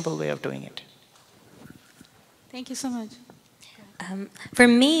very simple way of doing it. Thank you so much. For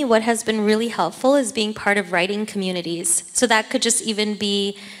me, what has been really helpful is being part of writing communities. So that could just even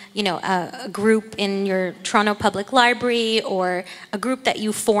be, you know, a group in your Toronto Public Library, or a group that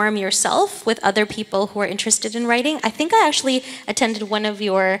you form yourself with other people who are interested in writing. I think I actually attended one of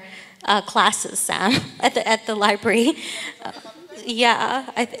your classes, Sam, at the library. Yeah,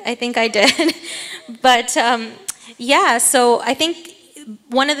 I think I did. But yeah, so I think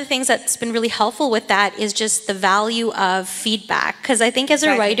one of the things that's been really helpful with that is just the value of feedback. Because I think as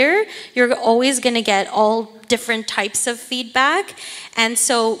a writer, you're always going to get all different types of feedback. And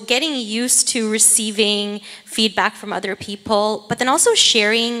so getting used to receiving feedback from other people, but then also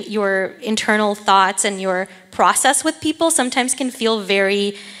sharing your internal thoughts and your process with people sometimes can feel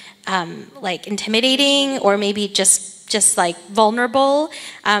very like intimidating, or maybe just like vulnerable.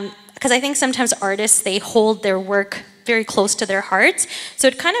 Because I think sometimes artists, they hold their work very close to their hearts. So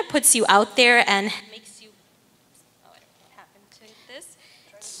it kind of puts you out there and makes you, oh, what happened to this?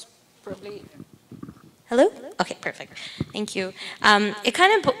 It's probably... Hello? Okay, perfect. Thank you. It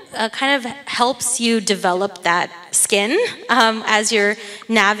kind of helps you develop that skin as you're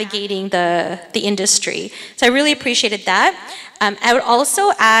navigating the industry. So I really appreciated that. I would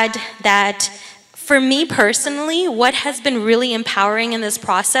also add that for me personally, what has been really empowering in this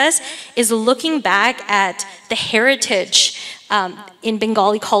process is looking back at the heritage in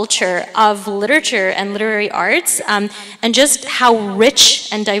Bengali culture of literature and literary arts, and just how rich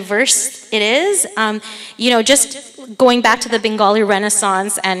and diverse it is. You know, just going back to the Bengali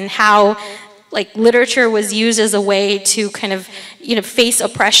Renaissance and how like literature was used as a way to kind of, you know, face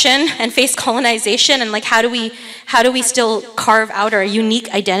oppression and face colonization, and like how do we still carve out our unique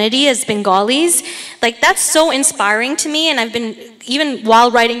identity as Bengalis? Like that's so inspiring to me, and I've been, even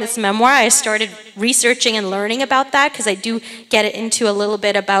while writing this memoir, I started researching and learning about that, because I do get into a little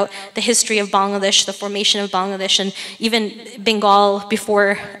bit about the history of Bangladesh, the formation of Bangladesh, and even Bengal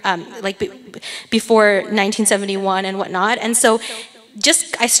before before 1971 and whatnot. And so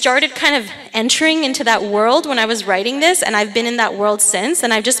I started kind of entering into that world when I was writing this, and I've been in that world since,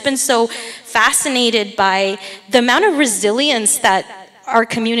 and I've just been so fascinated by the amount of resilience that our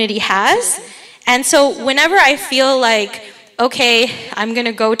community has. And so whenever I feel like, okay, I'm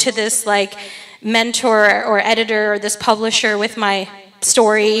gonna go to this like mentor or editor or this publisher with my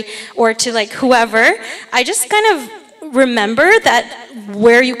story, or to like whoever, I just kind of remember that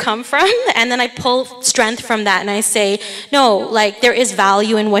where you come from, and then I pull strength from that, and I say, no, like there is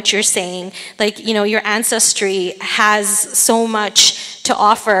value in what you're saying. Like, you know, your ancestry has so much to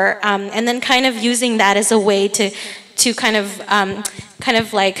offer, and then kind of using that as a way to kind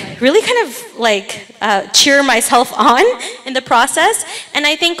of like really kind of like cheer myself on in the process. And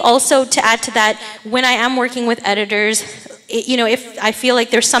I think also to add to that, when I am working with editors, you know, if I feel like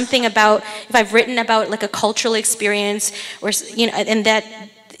there's something about, if I've written about like a cultural experience, or, you know, and that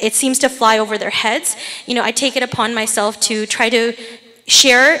it seems to fly over their heads, you know, I take it upon myself to try to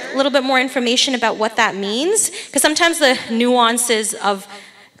share a little bit more information about what that means. Because sometimes the nuances of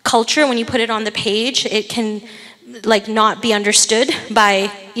culture, when you put it on the page, it can like not be understood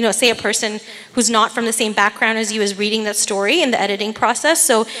by, you know, say a person who's not from the same background as you is reading that story in the editing process.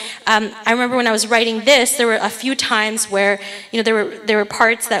 So I remember when I was writing this, there were a few times where, you know, there were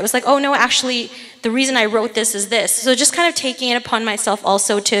parts that was like, oh no, actually the reason I wrote this is this. So just kind of taking it upon myself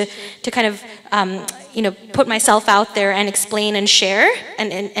also to kind of you know, put myself out there and explain and share,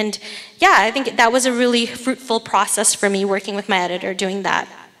 and yeah, I think that was a really fruitful process for me working with my editor doing that.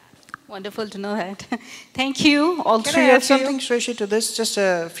 Wonderful to know that. Thank you, all Can three I of add something, Sreyoshi, to this? Just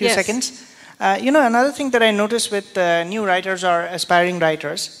a few Yes. seconds. You know, another thing that I notice with new writers or aspiring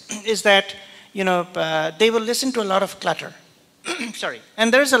writers is that, you know, they will listen to a lot of clutter. Sorry.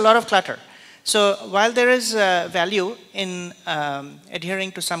 And there is a lot of clutter. So while there is value in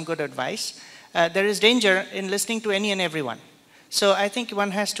adhering to some good advice, there is danger in listening to any and everyone. So I think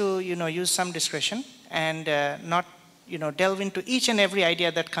one has to, you know, use some discretion and not, you know, delve into each and every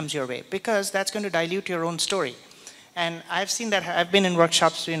idea that comes your way, because that's going to dilute your own story. And I've seen that. I've been in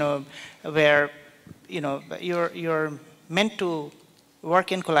workshops, you know, where, you know, you're meant to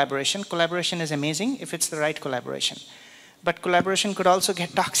work in collaboration. Collaboration is amazing if it's the right collaboration. But collaboration could also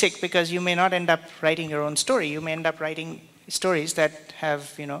get toxic, because you may not end up writing your own story. You may end up writing stories that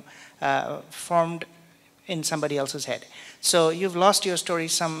have, formed in somebody else's head. So you've lost your story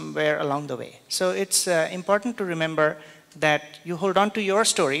somewhere along the way. So it's important to remember that you hold on to your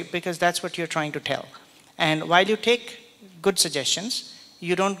story because that's what you're trying to tell. And while you take good suggestions,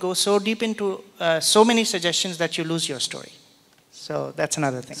 you don't go so deep into so many suggestions that you lose your story. So that's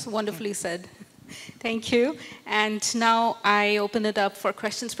another thing. It's wonderfully said. Thank you. And now I open it up for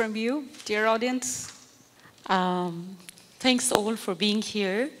questions from you, dear audience. Thanks all for being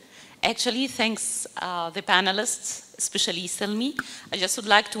here. Actually, thanks the panelists, especially Silmy. I just would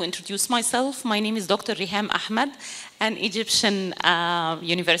like to introduce myself. My name is Dr. Riham Ahmed, an Egyptian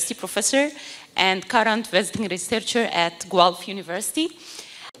university professor and current visiting researcher at Guelph University.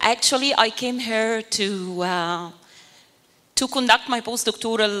 Actually, I came here to conduct my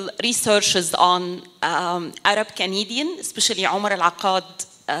postdoctoral researches on Arab Canadian, especially Omar al-Aqad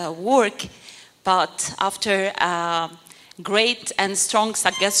work. But after great and strong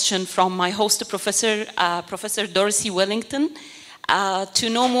suggestion from my host professor, Professor Dorsey Wellington, to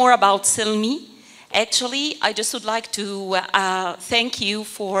know more about Silmy. Actually, I just would like to thank you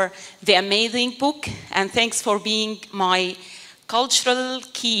for the amazing book, and thanks for being my cultural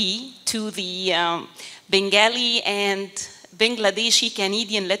key to the Bengali and Bangladeshi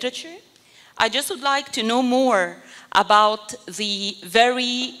Canadian literature. I just would like to know more about the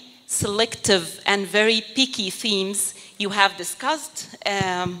very selective and very picky themes you have discussed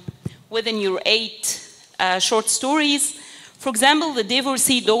within your 8 short stories. For example, the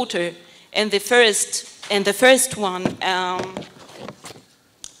divorcee daughter in the first one.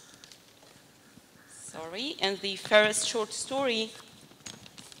 In the first short story,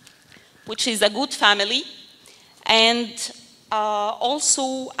 which is a good family, and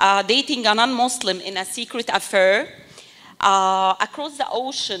also dating a non-Muslim in a secret affair. Across the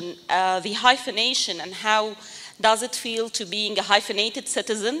ocean, the hyphenation and how does it feel to being a hyphenated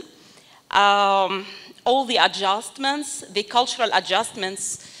citizen. All the adjustments, the cultural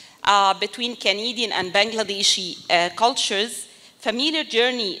adjustments between Canadian and Bangladeshi cultures, familiar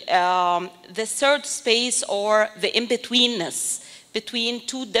journey, the third space or the in-betweenness between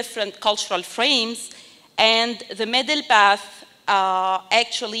 2 different cultural frames, and the middle path,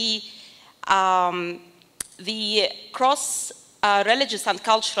 actually the cross-religious and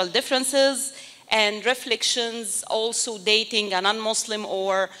cultural differences and reflections, also dating a non-Muslim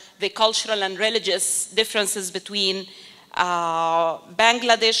or the cultural and religious differences between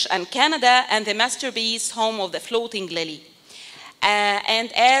Bangladesh and Canada, and the masterpiece, Home of the Floating Lily.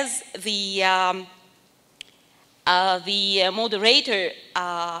 And as the moderator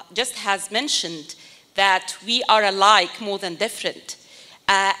just has mentioned, that we are alike more than different.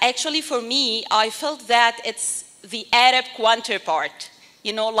 Actually, for me, I felt that it's the Arab counterpart.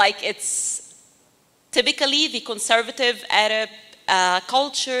 Like it's typically the conservative Arab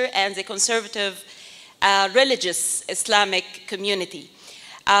culture and the conservative religious Islamic community.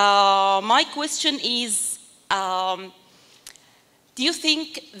 My question is, do you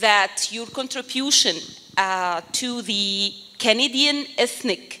think that your contribution to the Canadian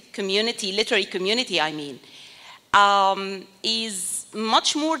ethnic community, literary community, I mean, is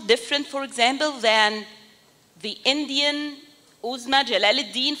much more different, for example, than the Indian Uzma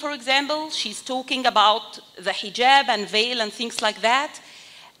Jalaluddin, for example? She's talking about the hijab and veil and things like that.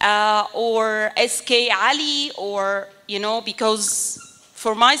 Or S.K. Ali, or, because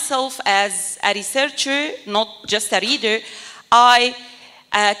for myself as a researcher, not just a reader, I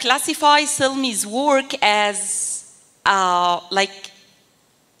classify Silmy's work as like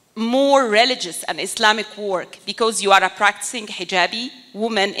more religious and Islamic work, because you are a practicing hijabi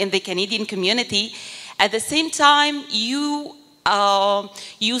woman in the Canadian community. At the same time, you are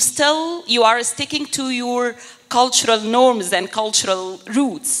sticking to your cultural norms and cultural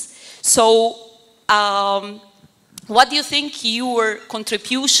roots. So what do you think your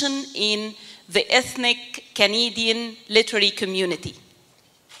contribution in the ethnic Canadian literary community?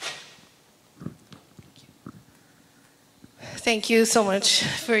 Thank you so much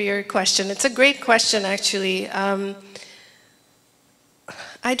for your question. It's a great question, actually. I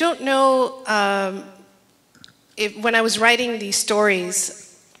don't know if when I was writing these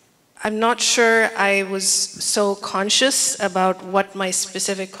stories, I'm not sure I was so conscious about what my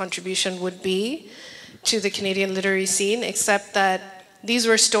specific contribution would be to the Canadian literary scene, except that these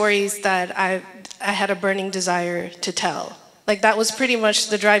were stories that I had a burning desire to tell. Like, that was pretty much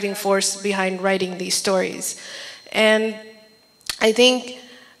the driving force behind writing these stories. And I think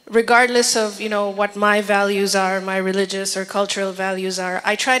regardless of, what my values are, my religious or cultural values are,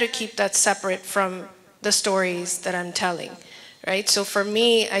 I try to keep that separate from the stories that I'm telling, right? So for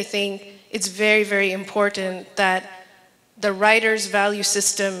me, I think it's very, very important that the writer's value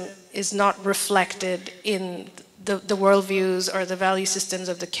system is not reflected in the worldviews or the value systems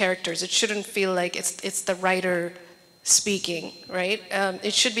of the characters. It shouldn't feel like it's the writer speaking, right?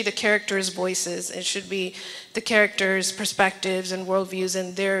 It should be the characters' voices. It should be the characters' perspectives and worldviews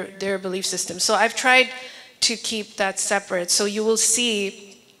and their belief systems. So I've tried to keep that separate. So you will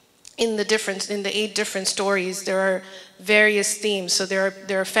see in the 8 different stories, there are various themes. So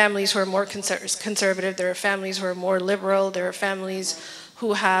there are families who are more conservative. There are families who are more liberal. There are families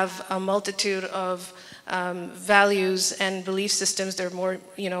who have a multitude of values and belief systems. They're more,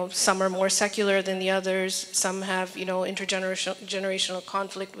 some are more secular than the others. Some have, intergenerational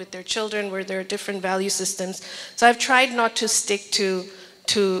conflict with their children where there are different value systems. So I've tried not to stick to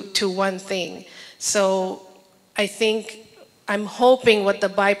one thing. So I think I'm hoping what the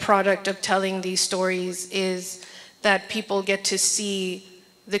byproduct of telling these stories is that people get to see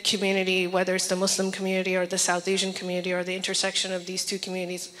the community, whether it's the Muslim community or the South Asian community or the intersection of these two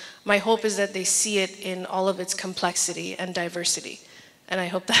communities. My hope is that they see it in all of its complexity and diversity. And I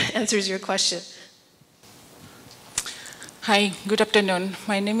hope that answers your question. Hi, good afternoon.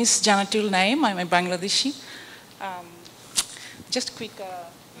 My name is Janatul Naim. I'm a Bangladeshi. Just quick,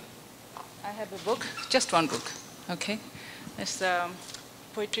 I have a book, just one book, okay? It's a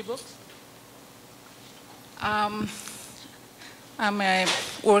poetry book. I'm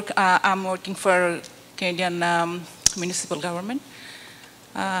working for Canadian municipal government.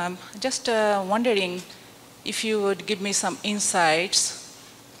 Just wondering if you would give me some insights.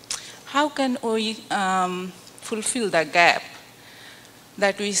 How can we fulfill the gap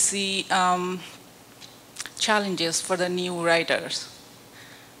that we see challenges for the new writers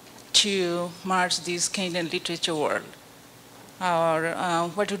to merge this Canadian literature world? Or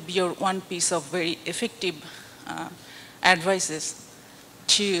what would be your one piece of very effective advices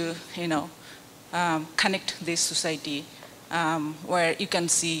to, connect this society where you can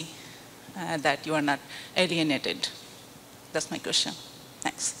see that you are not alienated? That's my question.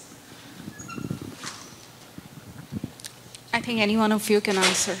 Thanks. I think any one of you can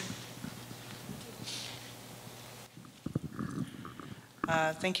answer.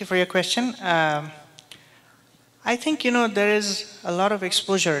 Thank you for your question. I think, there is a lot of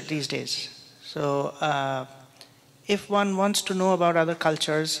exposure these days. So if one wants to know about other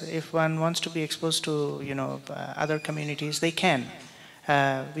cultures, if one wants to be exposed to, other communities, they can.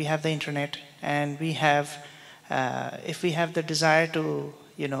 We have the internet, and we have, if we have the desire to,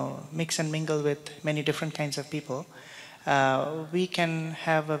 mix and mingle with many different kinds of people, we can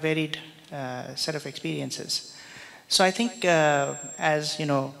have a varied set of experiences. So I think, as,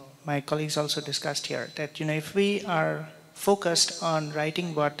 my colleagues also discussed here, that if we are focused on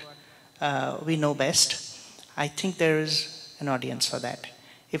writing what we know best, I think there is an audience for that.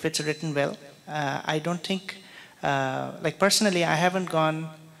 If it's written well, I don't think, like personally, I haven't gone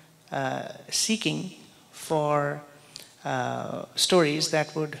seeking for stories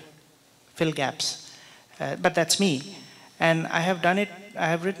that would fill gaps, but that's me. And I have done it, I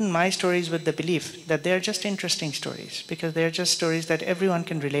have written my stories with the belief that they're just interesting stories, because they're just stories that everyone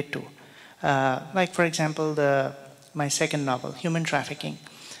can relate to. Like, for example, my second novel, Human Trafficking.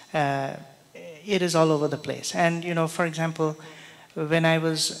 It is all over the place. And, for example, when I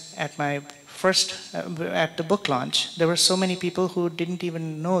was at my first, at the book launch, there were so many people who didn't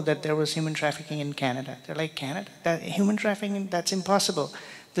even know that there was human trafficking in Canada. They're like, Canada? Human trafficking? That's impossible.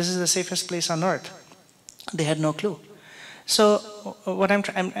 This is the safest place on earth. They had no clue. So what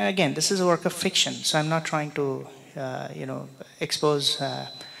again, this is a work of fiction, so I'm not trying to, expose,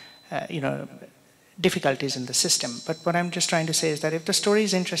 difficulties in the system. But what I'm just trying to say is that if the story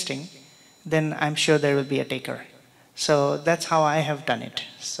is interesting, then I'm sure there will be a taker. So that's how I have done it.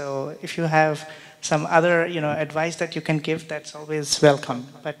 So if you have some other, advice that you can give, that's always welcome.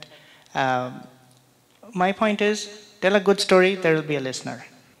 But my point is, tell a good story, there will be a listener.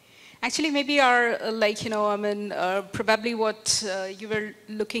 Actually, maybe probably what you were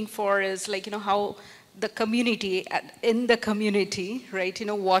looking for is how the community, in the community, right,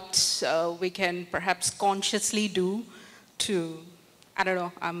 what we can perhaps consciously do to, I don't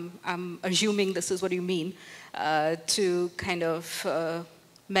know, I'm assuming this is what you mean, to kind of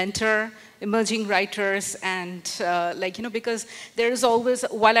mentor emerging writers and because there is always,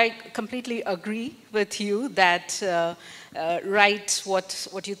 while I completely agree with you that write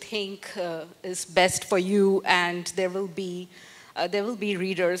what you think is best for you, and there will be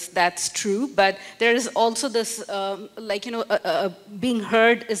readers, that's true, but there is also this being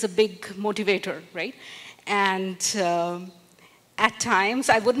heard is a big motivator, right? And at times,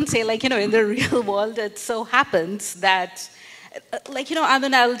 I wouldn't say in the real world, it so happens that I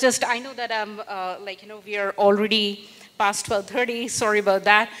know that I'm we are already past 12:30. Sorry about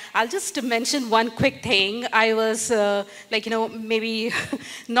that. I'll just mention one quick thing. I was maybe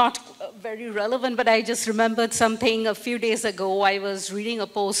not very relevant, but I just remembered something a few days ago. I was reading a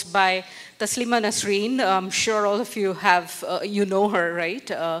post by Taslima Nasreen. I'm sure all of you have, you know her, right?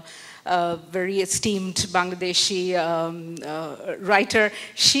 Very esteemed Bangladeshi writer.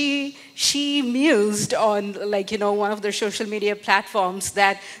 She mused on one of the social media platforms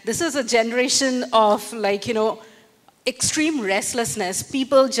that this is a generation of extreme restlessness.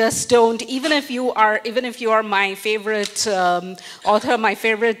 People just don't, even if you are my favorite author, my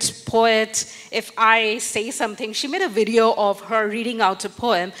favorite poet, if I say something, she made a video of her reading out a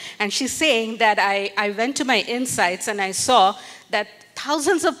poem, and she's saying that I went to my insights and I saw that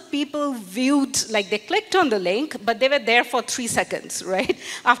thousands of people viewed, they clicked on the link, but they were there for 3 seconds, right?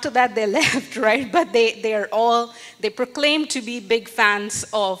 After that, they left, right? But they proclaim to be big fans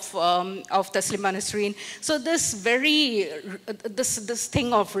of Taslima Nasreen. So this thing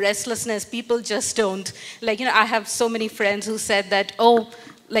of restlessness, people just don't, I have so many friends who said that,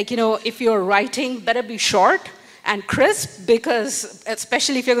 if you're writing, better be short and crisp, because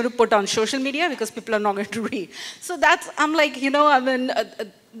especially if you're going to put on social media, because people are not going to read. So I'm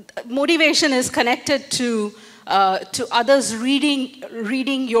motivation is connected to others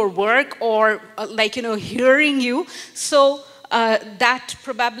reading your work, or hearing you. So that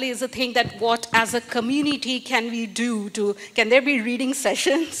probably is a thing that what as a community can we do can there be reading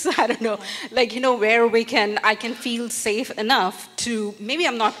sessions? I don't know, where I can feel safe enough to, maybe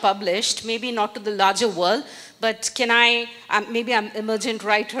I'm not published, maybe not to the larger world, but maybe I'm emergent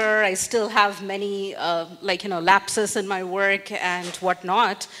writer, I still have many lapses in my work and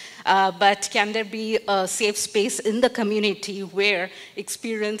whatnot, but can there be a safe space in the community where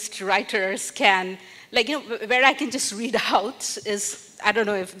experienced writers can, where I can just read out? I don't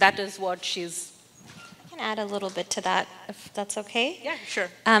know if that is what she's... I can add a little bit to that, if that's okay. Yeah, sure.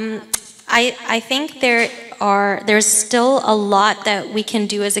 I think there's still a lot that we can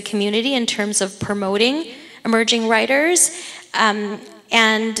do as a community in terms of promoting emerging writers,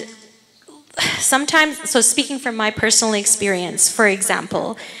 and sometimes, so speaking from my personal experience, for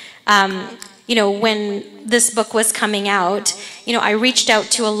example, when this book was coming out, I reached out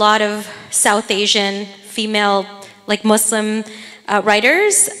to a lot of South Asian female, Muslim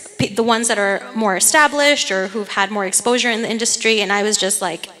writers, the ones that are more established or who've had more exposure in the industry, and I was just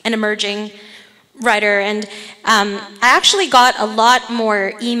an emerging writer, and I actually got a lot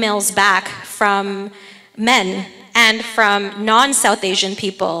more emails back from men and from non-South Asian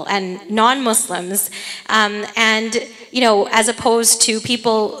people and non-Muslims, and as opposed to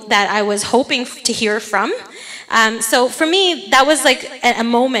people that I was hoping to hear from. So for me, that was a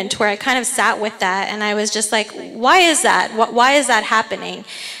moment where I kind of sat with that, and I was just why is that? Why is that happening?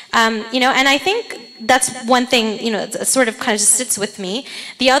 And I think that's one thing, it sort of kind of sits with me.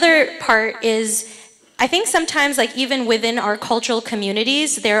 The other part is, I think sometimes, even within our cultural communities,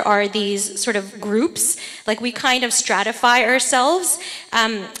 there are these sort of groups, we kind of stratify ourselves,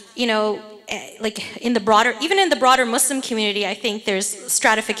 in the broader, even in the broader Muslim community, I think there's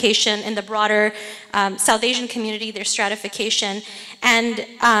stratification. In the broader South Asian community, there's stratification, and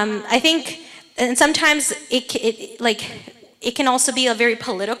I think, and sometimes it can also be a very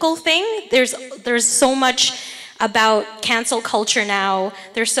political thing. There's so much about cancel culture now.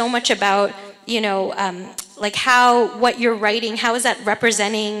 There's so much about what you're writing, how is that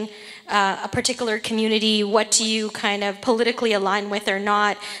representing a particular community? What do you kind of politically align with or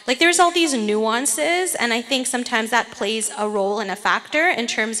not? There's all these nuances, and I think sometimes that plays a role and a factor in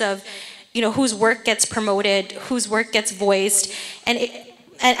terms of, whose work gets promoted, whose work gets voiced, and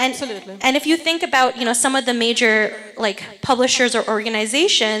Absolutely. And if you think about, some of the major publishers or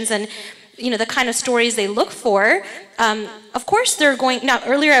organizations and the kind of stories they look for, of course they're going, now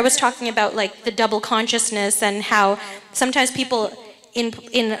earlier I was talking about the double consciousness and how sometimes people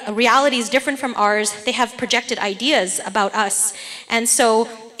in realities different from ours, they have projected ideas about us. And so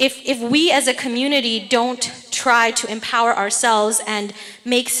if we as a community don't try to empower ourselves and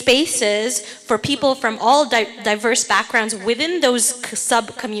make spaces for people from all diverse backgrounds within those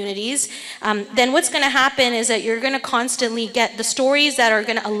sub-communities, then what's going to happen is that you're going to constantly get the stories that are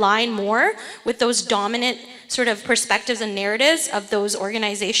going to align more with those dominant sort of perspectives and narratives of those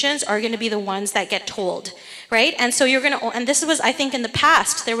organizations are going to be the ones that get told, right? And so you're going to, and this was, I think in the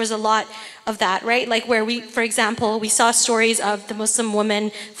past, there was a lot of that, right? Where we, for example, we saw stories of the Muslim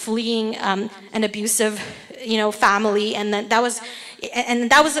woman fleeing an abusive, family, and then that was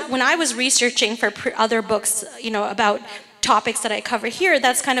when I was researching for other books, about topics that I cover here,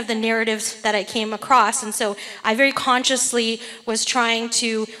 that's kind of the narratives that I came across. And so I very consciously was trying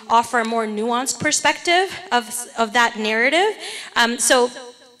to offer a more nuanced perspective of that narrative. So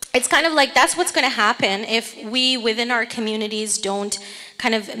it's kind of like that's what's going to happen if we within our communities don't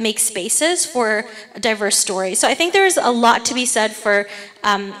kind of make spaces for diverse stories. So I think there's a lot to be said for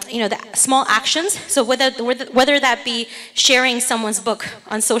the small actions. So whether that be sharing someone's book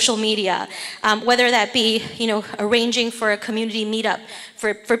on social media, whether that be arranging for a community meetup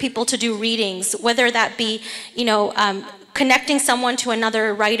for people to do readings, whether that be connecting someone to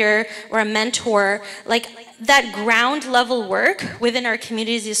another writer or a mentor, like that ground level work within our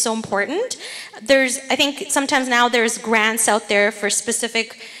communities is so important. I think sometimes now there's grants out there for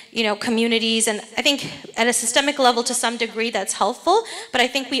specific communities, and I think at a systemic level to some degree that's helpful, but I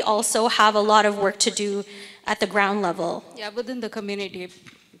think we also have a lot of work to do at the ground level. Yeah, within the community,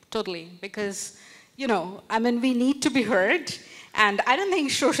 totally, because, we need to be heard, and I don't think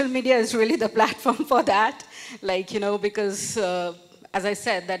social media is really the platform for that, because, as I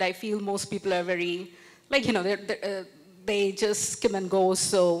said, that I feel most people are very, they just skim and go,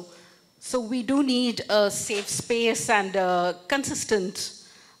 so we do need a safe space and a consistent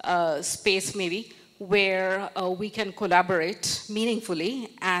space maybe where we can collaborate meaningfully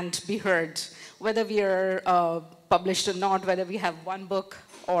and be heard, whether we are published or not, whether we have one book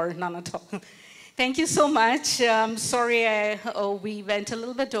or none at all. Thank you so much. I'm sorry we went a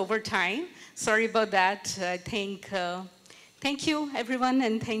little bit over time. Sorry about that. I think, thank you everyone,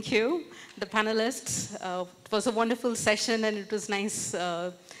 and thank you the panelists. It was a wonderful session, and it was nice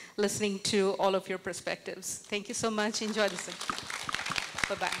listening to all of your perspectives. Thank you so much. Enjoy the session.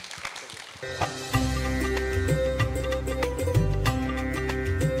 Bye-bye.